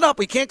clean it up.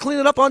 We can't clean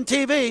it up on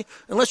TV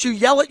unless you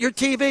yell at your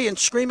TV and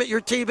scream at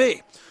your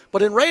TV.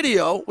 But in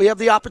radio, we have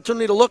the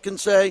opportunity to look and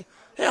say,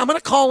 hey, I'm going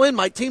to call in.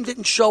 My team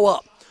didn't show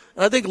up.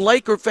 And I think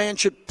Laker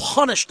fans should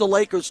punish the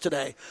Lakers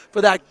today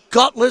for that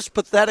gutless,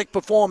 pathetic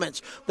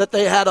performance that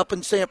they had up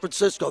in San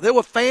Francisco. There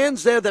were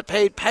fans there that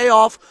paid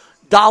payoff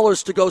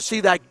dollars to go see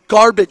that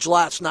garbage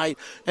last night.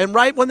 And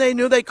right when they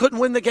knew they couldn't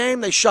win the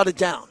game, they shut it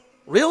down.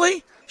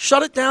 Really?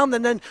 Shut it down?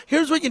 And then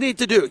here's what you need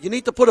to do. You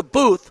need to put a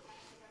booth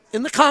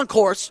in the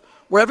concourse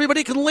where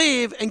everybody can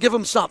leave and give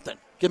them something.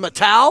 Give them a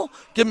towel,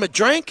 give them a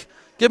drink,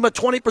 give them a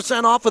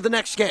 20% off of the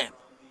next game.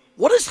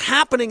 What is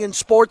happening in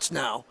sports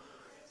now,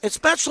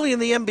 especially in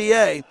the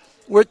NBA,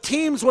 where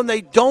teams, when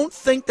they don't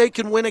think they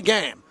can win a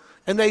game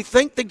and they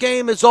think the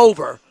game is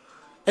over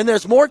and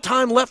there's more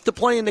time left to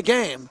play in the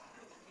game,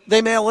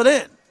 they mail it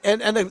in.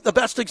 And the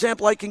best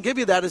example I can give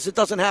you that is it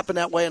doesn't happen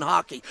that way in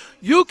hockey.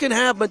 You can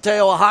have,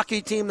 Mateo, a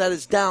hockey team that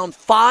is down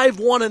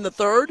 5-1 in the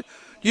third.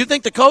 You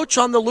think the coach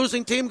on the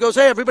losing team goes,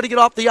 hey, everybody get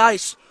off the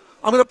ice.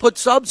 I'm going to put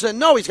subs in.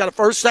 No, he's got a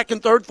first,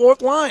 second, third,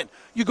 fourth line.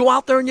 You go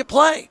out there and you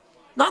play.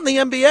 Not in the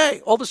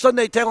NBA. All of a sudden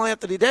they tell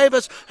Anthony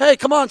Davis, hey,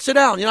 come on, sit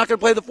down. You're not going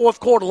to play the fourth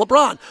quarter.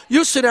 LeBron,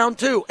 you sit down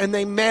too. And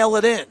they mail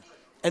it in.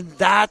 And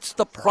that's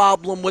the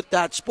problem with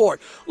that sport.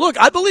 Look,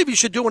 I believe you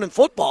should do it in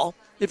football.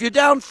 If you're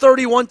down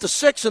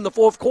 31-6 in the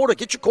fourth quarter,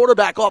 get your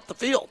quarterback off the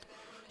field.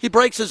 He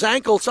breaks his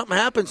ankle, something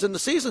happens, and the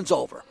season's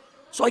over.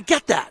 So I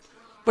get that.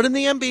 But in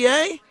the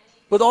NBA,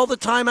 with all the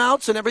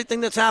timeouts and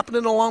everything that's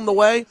happening along the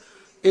way,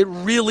 it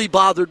really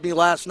bothered me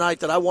last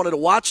night that I wanted to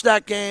watch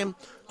that game.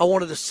 I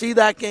wanted to see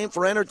that game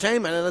for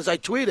entertainment. And as I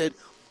tweeted,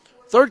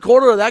 third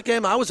quarter of that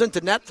game, I was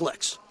into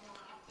Netflix.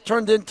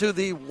 Turned into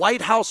the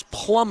White House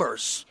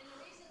Plumbers,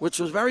 which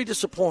was very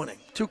disappointing.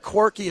 Too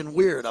quirky and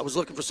weird. I was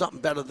looking for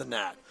something better than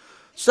that.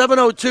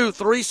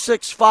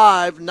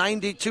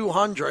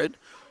 702-365-9200.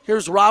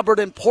 Here's Robert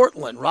in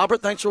Portland.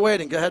 Robert, thanks for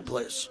waiting. Go ahead,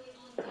 please.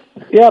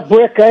 Yeah,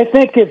 Brick, I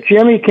think if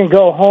Jimmy can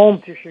go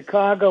home to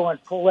Chicago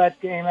and pull that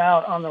game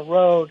out on the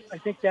road, I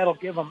think that'll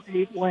give them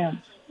 8 wins.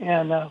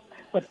 And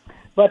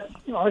but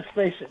you know, let's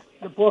face it,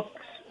 the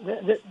books,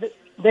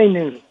 they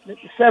knew. The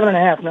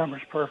 7.5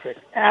 number's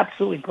perfect,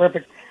 absolutely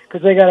perfect,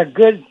 because they got a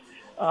good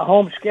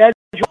home schedule.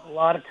 A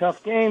lot of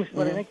tough games,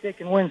 but I think they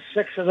can win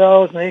 6 of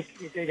those, and they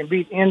can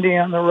beat Indy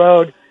on the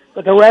road.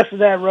 But the rest of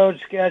that road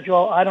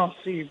schedule, I don't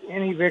see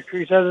any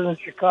victories other than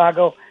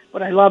Chicago.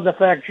 But I love the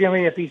fact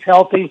Jimmy, if he's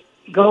healthy,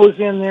 goes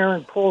in there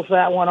and pulls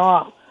that one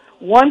off.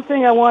 One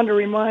thing I wanted to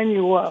remind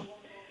you of,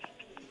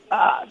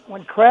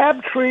 when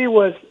Crabtree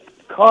was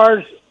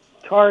Carr's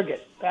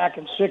target back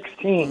in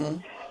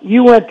 16,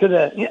 you went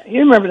to you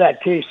remember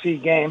that KC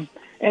game?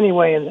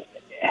 Anyway, and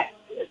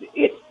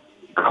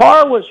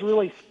Carr was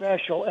really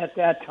special at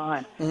that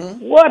time.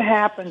 What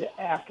happened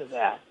after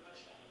that?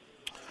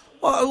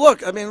 Well,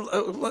 look, I mean,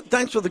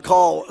 thanks for the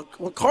call.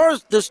 Well,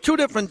 there's 2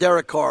 different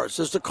Derek Carrs.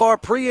 There's the Carr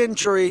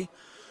pre-injury,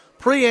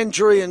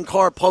 and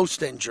Carr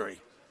post-injury.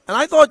 And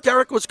I thought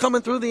Derek was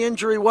coming through the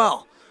injury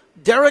well.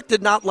 Derek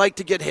did not like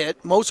to get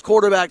hit. Most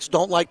quarterbacks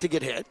don't like to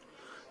get hit.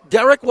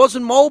 Derek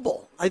wasn't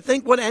mobile. I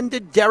think what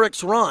ended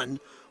Derek's run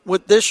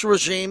with this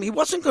regime,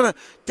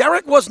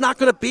 Derek was not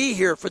going to be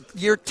here for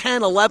year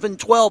 10, 11,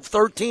 12,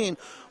 13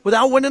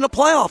 without winning a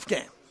playoff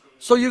game.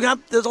 So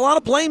there's a lot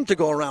of blame to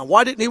go around.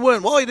 Why didn't he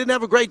win? Well, he didn't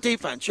have a great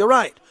defense. You're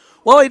right.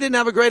 Well, he didn't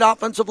have a great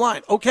offensive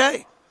line.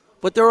 Okay.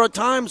 But there are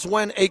times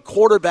when a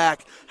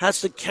quarterback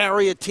has to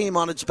carry a team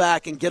on its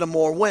back and get him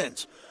more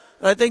wins.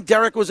 And I think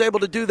Derek was able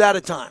to do that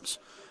at times.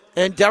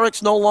 And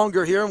Derek's no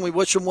longer here, and we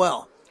wish him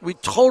well. We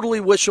totally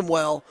wish him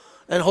well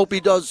and hope he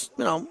does,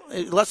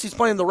 unless he's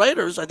playing the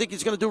Raiders, I think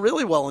he's going to do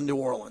really well in New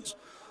Orleans.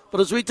 But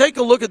as we take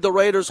a look at the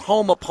Raiders'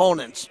 home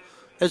opponents,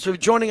 as you're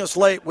joining us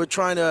late, we're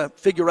trying to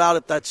figure out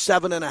if that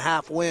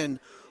 7.5 win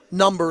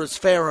number is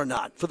fair or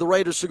not for the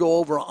Raiders to go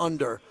over or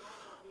under.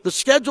 The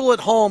schedule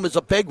at home is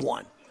a big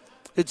one.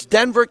 It's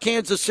Denver,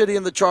 Kansas City,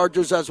 and the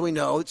Chargers, as we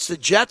know. It's the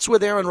Jets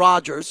with Aaron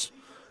Rodgers.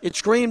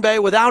 It's Green Bay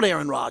without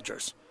Aaron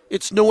Rodgers.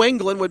 It's New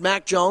England with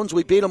Mac Jones.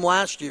 We beat them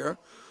last year.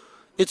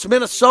 It's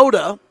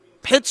Minnesota,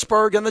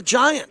 Pittsburgh, and the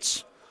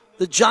Giants.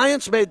 The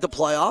Giants made the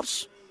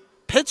playoffs.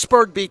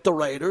 Pittsburgh beat the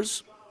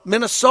Raiders.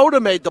 Minnesota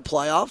made the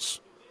playoffs.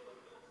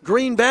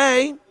 Green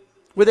Bay,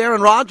 with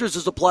Aaron Rodgers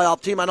as a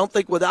playoff team, I don't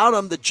think without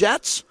him. The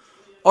Jets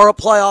are a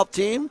playoff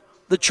team.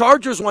 The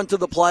Chargers went to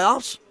the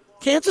playoffs.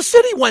 Kansas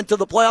City went to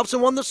the playoffs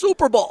and won the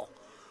Super Bowl.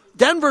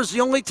 Denver's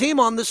the only team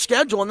on this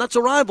schedule, and that's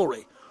a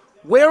rivalry.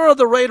 Where are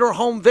the Raider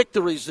home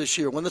victories this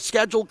year? When the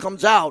schedule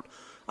comes out,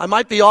 I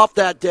might be off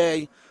that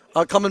day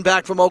coming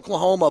back from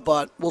Oklahoma,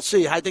 but we'll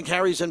see. I think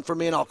Harry's in for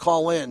me, and I'll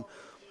call in.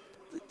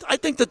 I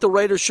think that the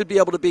Raiders should be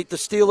able to beat the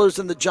Steelers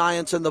and the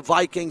Giants and the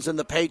Vikings and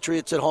the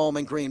Patriots at home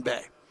in Green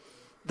Bay.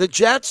 The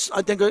Jets,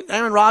 I think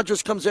Aaron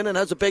Rodgers comes in and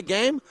has a big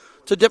game.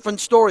 It's a different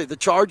story. The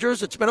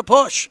Chargers, it's been a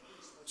push.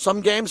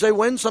 Some games they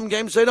win, some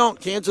games they don't.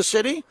 Kansas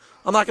City,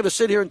 I'm not going to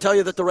sit here and tell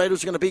you that the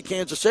Raiders are going to beat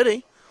Kansas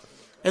City.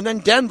 And then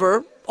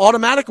Denver,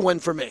 automatic win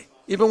for me.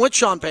 Even with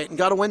Sean Payton,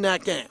 got to win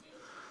that game.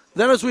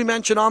 Then, as we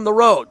mentioned, on the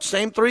road,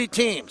 same 3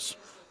 teams.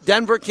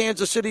 Denver,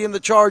 Kansas City, and the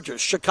Chargers.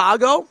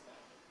 Chicago,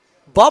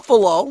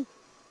 Buffalo,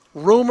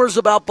 rumors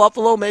about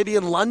Buffalo maybe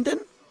in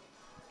London.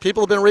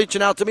 People have been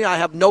reaching out to me. I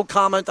have no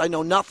comment. I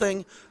know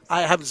nothing.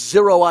 I have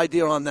zero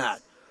idea on that.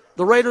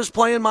 The Raiders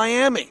play in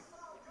Miami.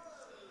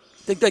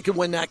 Think they could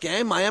win that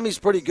game. Miami's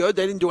pretty good.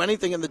 They didn't do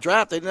anything in the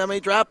draft. They didn't have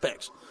any draft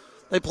picks.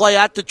 They play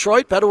at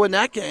Detroit. Better win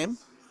that game.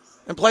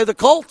 And play the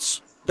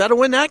Colts. Better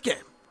win that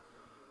game.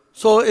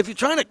 So if you're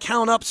trying to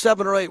count up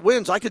 7 or 8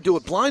 wins, I could do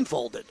it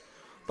blindfolded.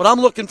 But I'm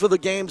looking for the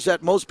games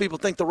that most people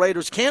think the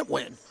Raiders can't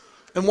win.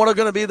 And what are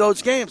going to be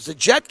those games? The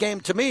Jet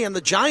game, to me, and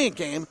the Giant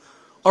game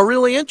are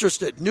really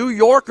interested. New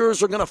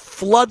Yorkers are going to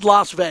flood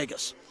Las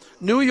Vegas.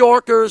 New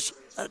Yorkers,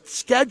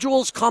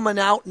 schedules coming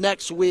out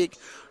next week.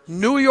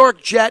 New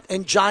York Jet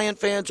and Giant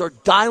fans are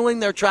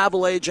dialing their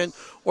travel agent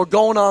or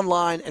going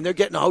online, and they're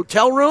getting a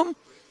hotel room,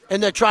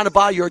 and they're trying to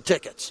buy your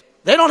tickets.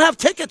 They don't have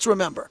tickets,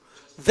 remember.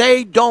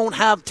 They don't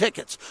have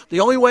tickets. The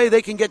only way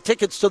they can get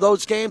tickets to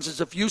those games is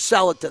if you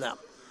sell it to them.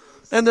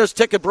 And there's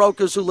ticket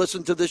brokers who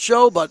listen to this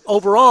show, but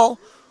overall,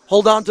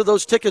 hold on to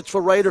those tickets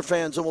for Raider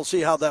fans, and we'll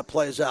see how that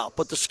plays out.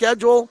 But the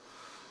schedule,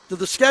 do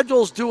the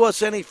schedules do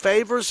us any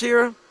favors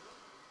here?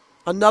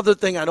 Another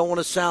thing, I don't want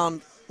to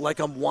sound like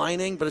I'm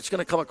whining, but it's going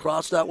to come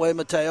across that way,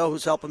 Mateo,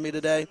 who's helping me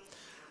today.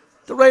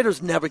 The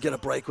Raiders never get a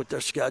break with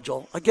their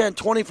schedule. Again,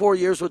 24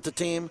 years with the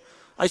team.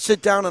 I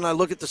sit down and I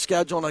look at the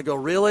schedule and I go,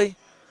 really?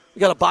 We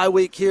got a bye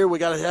week here. We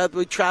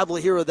travel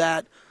here or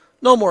that.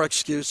 No more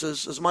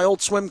excuses. As my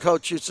old swim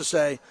coach used to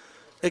say,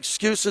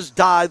 excuses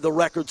die, the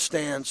record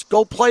stands.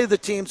 Go play the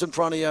teams in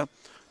front of you.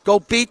 Go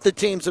beat the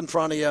teams in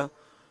front of you.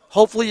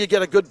 Hopefully you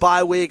get a good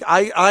bye week.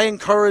 I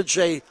encourage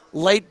a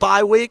late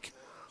bye week.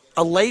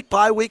 A late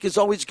bye week is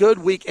always good.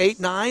 Week 8,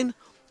 9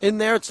 in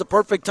there, it's the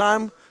perfect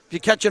time. If you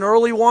catch an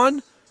early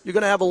one, you're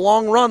going to have a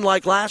long run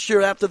like last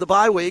year after the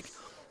bye week.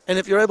 And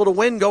if you're able to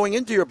win going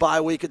into your bye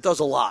week, it does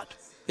a lot.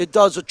 It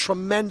does a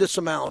tremendous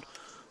amount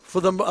for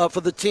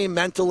the team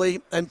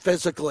mentally and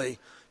physically.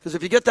 Because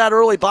if you get that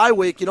early bye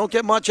week, you don't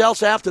get much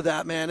else after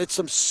that, man. It's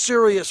some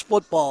serious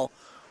football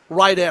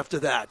right after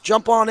that.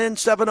 Jump on in,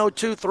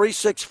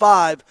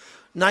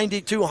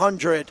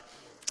 702-365-9200,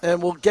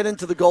 and we'll get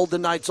into the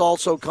Golden Knights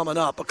also coming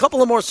up. A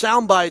couple of more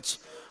sound bites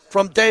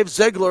from Dave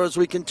Ziegler as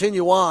we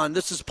continue on.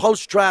 This is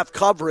post-draft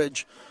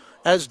coverage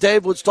as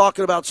Dave was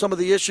talking about some of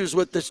the issues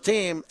with this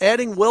team,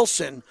 adding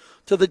Wilson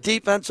to the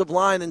defensive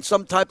line in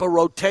some type of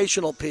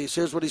rotational piece.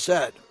 Here's what he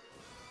said.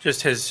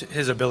 Just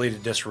his ability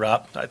to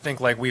disrupt. I think,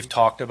 like we've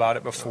talked about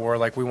it before,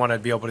 like we want to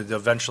be able to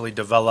eventually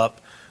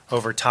develop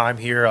over time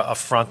here a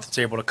front that's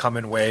able to come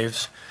in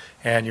waves,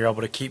 and you're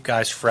able to keep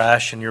guys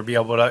fresh, and you'll be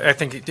able to. I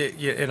think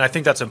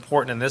that's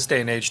important in this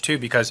day and age too,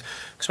 because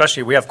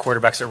especially we have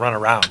quarterbacks that run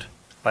around.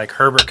 Like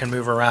Herbert can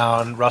move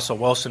around, Russell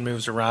Wilson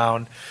moves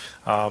around,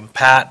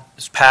 Pat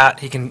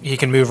he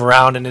can move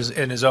around in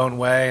his own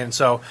way, and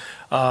so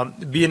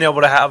being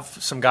able to have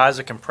some guys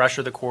that can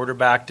pressure the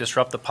quarterback,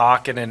 disrupt the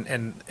pocket,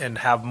 and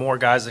have more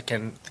guys that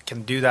can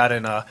do that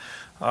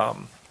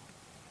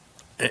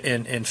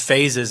in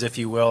phases, if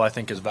you will, I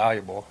think is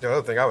valuable. The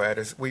other thing I would add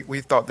is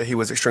we thought that he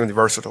was extremely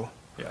versatile.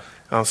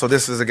 Yeah. So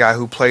this is a guy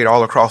who played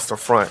all across the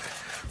front.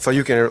 So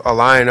you can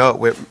align up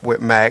with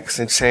Max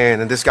and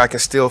Chan, and this guy can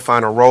still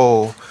find a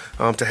role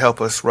to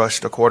help us rush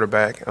the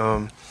quarterback.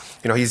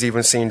 He's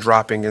even seen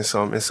dropping in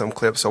some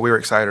clips, so we were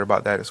excited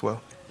about that as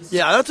well.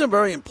 Yeah, that's a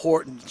very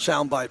important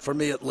soundbite for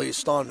me, at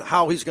least, on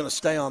how he's going to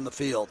stay on the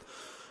field.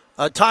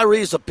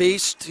 Tyree's a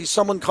beast. He's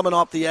someone coming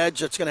off the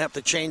edge that's going to have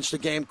to change the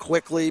game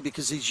quickly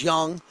because he's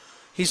young,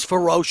 he's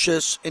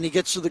ferocious, and he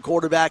gets to the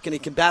quarterback and he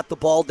can bat the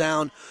ball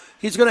down.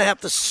 He's going to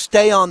have to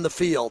stay on the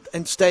field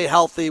and stay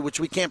healthy, which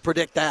we can't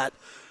predict that.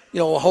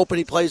 We're hoping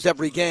he plays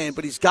every game,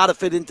 but he's got to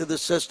fit into the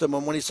system.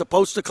 And when he's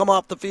supposed to come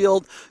off the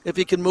field, if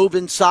he can move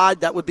inside,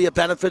 that would be a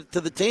benefit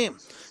to the team.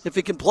 If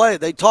he can play,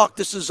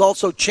 this is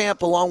also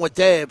Champ along with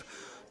Dave,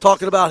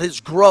 talking about his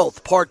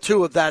growth, part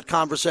 2 of that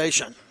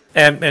conversation.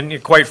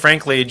 And quite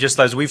frankly, just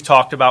as we've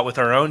talked about with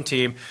our own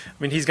team,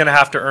 he's going to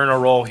have to earn a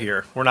role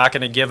here. We're not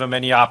going to give him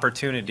any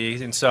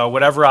opportunities. And so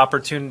whatever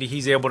opportunity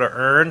he's able to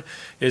earn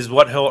is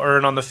what he'll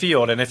earn on the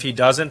field. And if he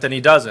doesn't, then he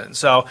doesn't.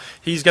 So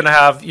he's going to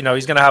have,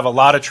 a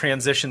lot of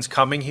transitions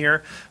coming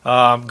here,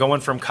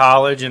 going from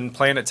college and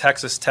playing at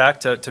Texas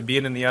Tech to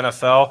being in the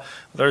NFL.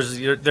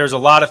 There's a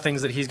lot of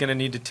things that he's going to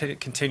need to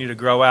continue to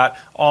grow at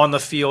on the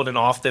field and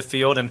off the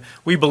field. And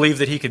we believe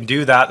that he can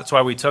do that. That's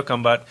why we took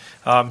him. But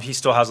he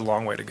still has a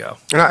long way to go.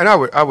 And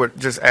I would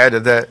just add to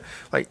that,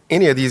 like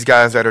any of these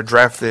guys that are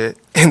drafted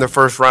in the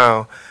first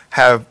round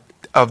have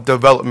of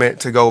development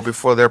to go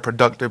before they're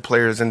productive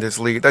players in this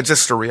league. That's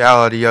just the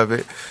reality of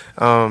it.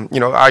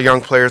 Our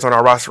young players on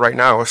our roster right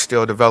now are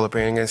still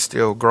developing and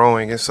still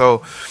growing. And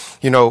so,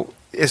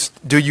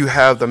 do you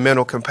have the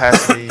mental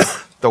capacity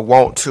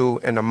want to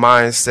and the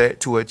mindset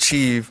to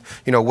achieve,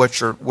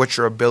 what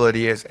your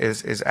ability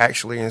is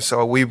actually. And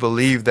so we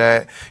believe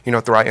that,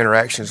 through our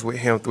interactions with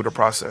him through the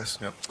process.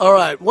 Yep. All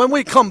right. When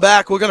we come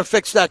back, we're going to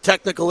fix that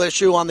technical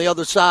issue on the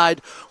other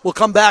side. We'll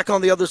come back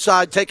on the other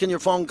side, taking your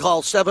phone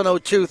call,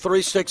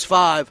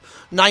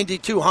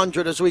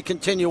 702-365-9200 as we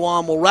continue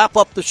on. We'll wrap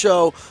up the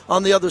show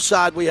on the other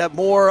side. We have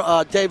more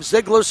Dave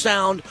Ziegler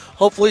sound,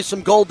 hopefully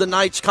some Golden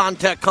Knights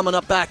contact coming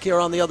up back here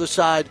on the other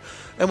side.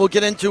 And we'll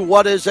get into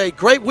what is a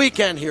great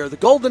weekend here. The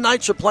Golden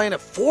Knights are playing at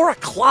 4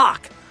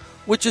 o'clock,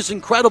 which is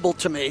incredible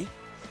to me.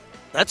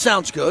 That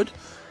sounds good.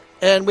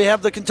 And we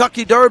have the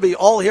Kentucky Derby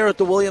all here at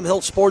the William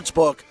Hill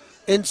Sportsbook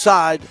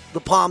inside the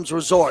Palms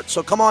Resort.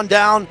 So come on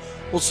down.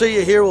 We'll see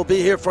you here. We'll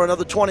be here for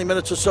another 20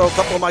 minutes or so. A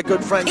couple of my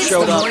good friends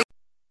showed up.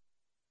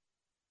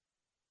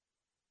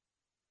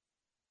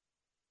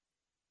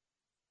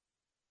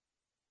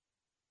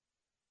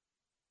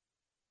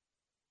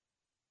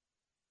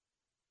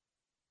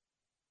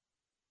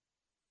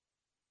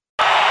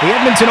 The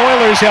Edmonton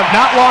Oilers have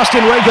not lost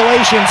in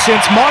regulation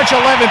since March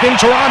 11th in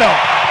Toronto.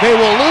 They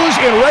will lose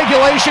in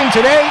regulation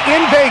today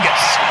in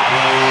Vegas.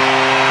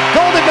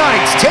 Golden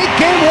Knights take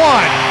game 1,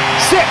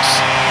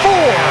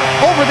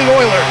 6-4 over the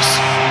Oilers.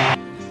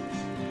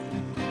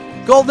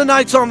 Golden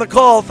Knights on the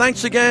call.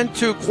 Thanks again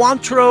to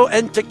Cointreau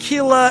and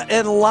Tequila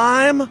and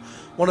Lime.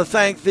 Want to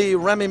thank the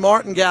Remy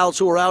Martin gals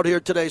who are out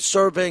here today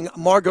serving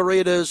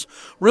margaritas.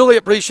 Really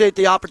appreciate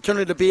the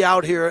opportunity to be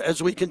out here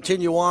as we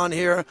continue on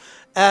here.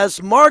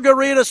 As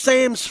Margarita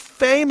Sames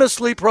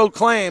famously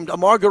proclaimed, a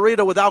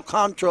margarita without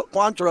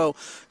Cointreau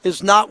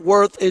is not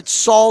worth its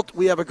salt.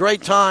 We have a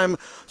great time.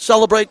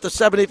 Celebrate the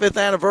 75th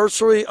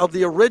anniversary of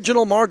the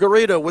original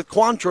margarita with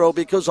Cointreau,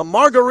 because a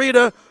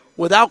margarita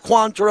without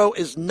Cointreau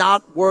is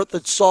not worth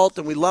its salt,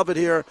 and we love it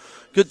here.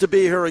 Good to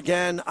be here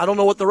again. I don't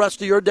know what the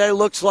rest of your day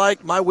looks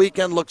like. My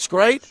weekend looks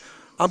great.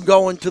 I'm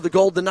going to the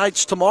Golden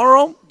Knights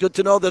tomorrow. Good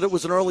to know that it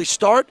was an early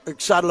start.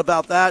 Excited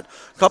about that.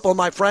 A couple of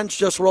my friends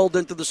just rolled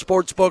into the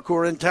sports book who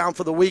are in town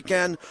for the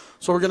weekend.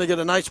 So we're going to get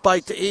a nice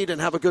bite to eat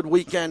and have a good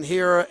weekend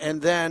here.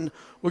 And then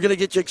we're going to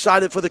get you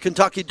excited for the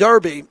Kentucky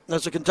Derby.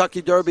 As the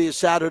Kentucky Derby is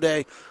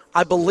Saturday,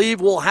 I believe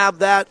we'll have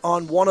that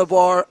on one of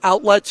our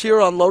outlets here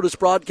on Lotus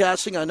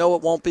Broadcasting. I know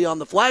it won't be on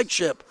the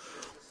flagship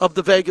of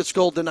the Vegas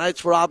Golden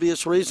Knights for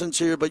obvious reasons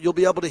here, but you'll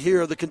be able to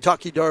hear the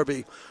Kentucky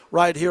Derby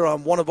right here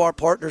on one of our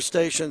partner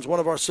stations,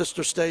 one of our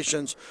sister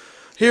stations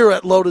here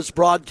at Lotus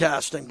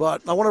Broadcasting.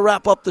 But I want to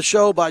wrap up the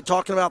show by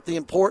talking about the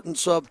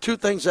importance of two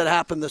things that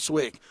happened this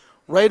week.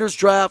 Raiders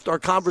Draft, our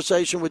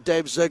conversation with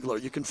Dave Ziegler.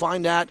 You can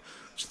find that.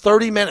 It's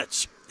 30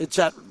 minutes. It's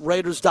at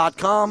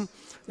Raiders.com.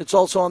 It's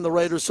also on the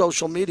Raiders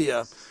social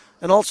media.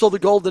 And also the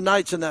Golden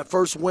Knights in that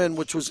first win,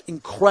 which was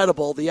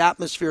incredible. The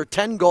atmosphere,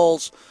 10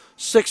 goals,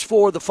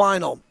 6-4 the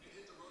final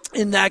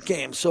in that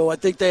game. So I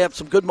think they have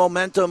some good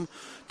momentum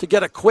to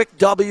get a quick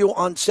W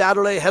on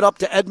Saturday. Head up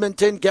to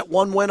Edmonton, get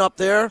one win up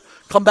there,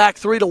 come back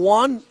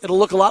 3-1. It'll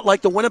look a lot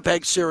like the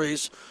Winnipeg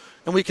series,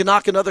 and we can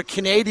knock another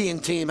Canadian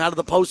team out of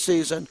the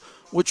postseason,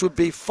 which would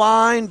be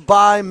fine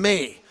by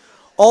me.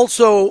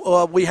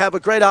 Also, we have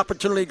a great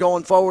opportunity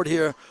going forward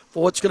here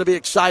for what's going to be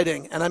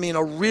exciting, and I mean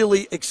a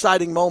really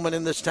exciting moment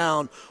in this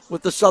town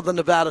with the Southern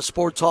Nevada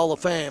Sports Hall of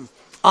Fame.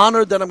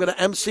 Honored that I'm going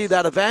to MC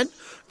that event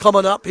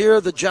coming up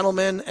here. The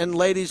gentlemen and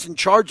ladies in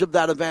charge of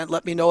that event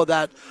let me know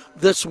that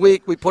this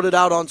week. We put it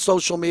out on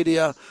social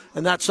media,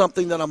 and that's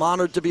something that I'm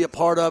honored to be a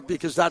part of,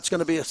 because that's going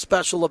to be a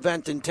special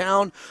event in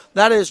town.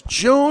 That is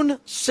June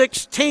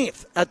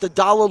 16th at the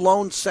Dollar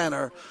Loan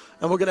Center,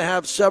 and we're going to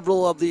have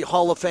several of the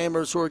Hall of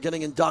Famers who are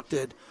getting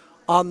inducted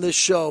on this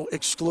show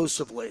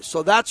exclusively.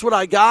 So that's what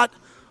I got.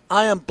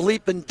 I am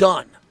bleeping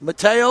done.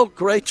 Mateo,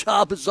 great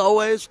job as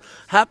always.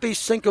 Happy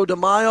Cinco de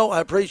Mayo. I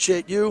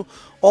appreciate you.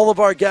 All of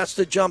our guests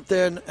that jumped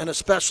in, and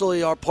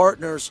especially our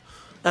partners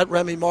at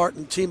Remy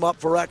Martin, Team Up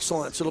for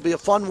Excellence. It'll be a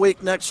fun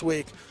week next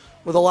week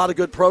with a lot of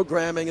good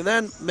programming. And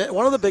then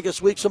one of the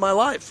biggest weeks of my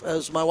life,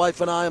 as my wife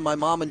and I and my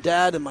mom and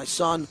dad and my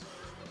son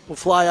will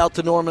fly out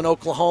to Norman,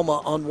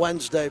 Oklahoma on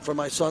Wednesday for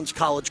my son's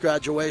college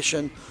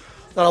graduation.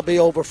 That'll be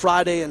over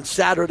Friday and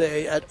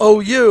Saturday at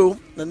OU,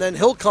 and then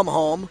he'll come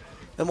home,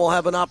 and we'll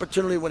have an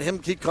opportunity when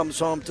he comes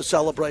home to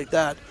celebrate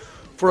that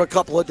for a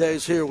couple of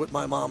days here with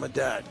my mom and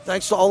dad.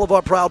 Thanks to all of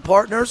our proud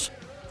partners,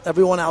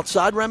 everyone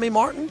outside Remy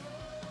Martin,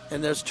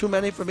 and there's too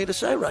many for me to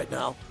say right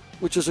now,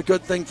 which is a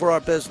good thing for our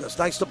business.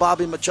 Thanks to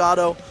Bobby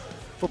Machado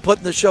for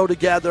putting the show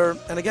together.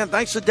 And again,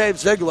 thanks to Dave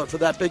Ziegler for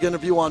that big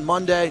interview on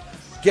Monday,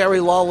 Gary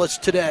Lawless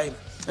today,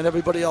 and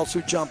everybody else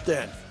who jumped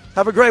in.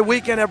 Have a great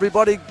weekend,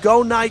 everybody.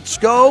 Go Knights,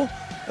 go,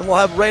 and we'll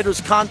have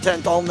Raiders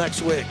content all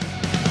next week.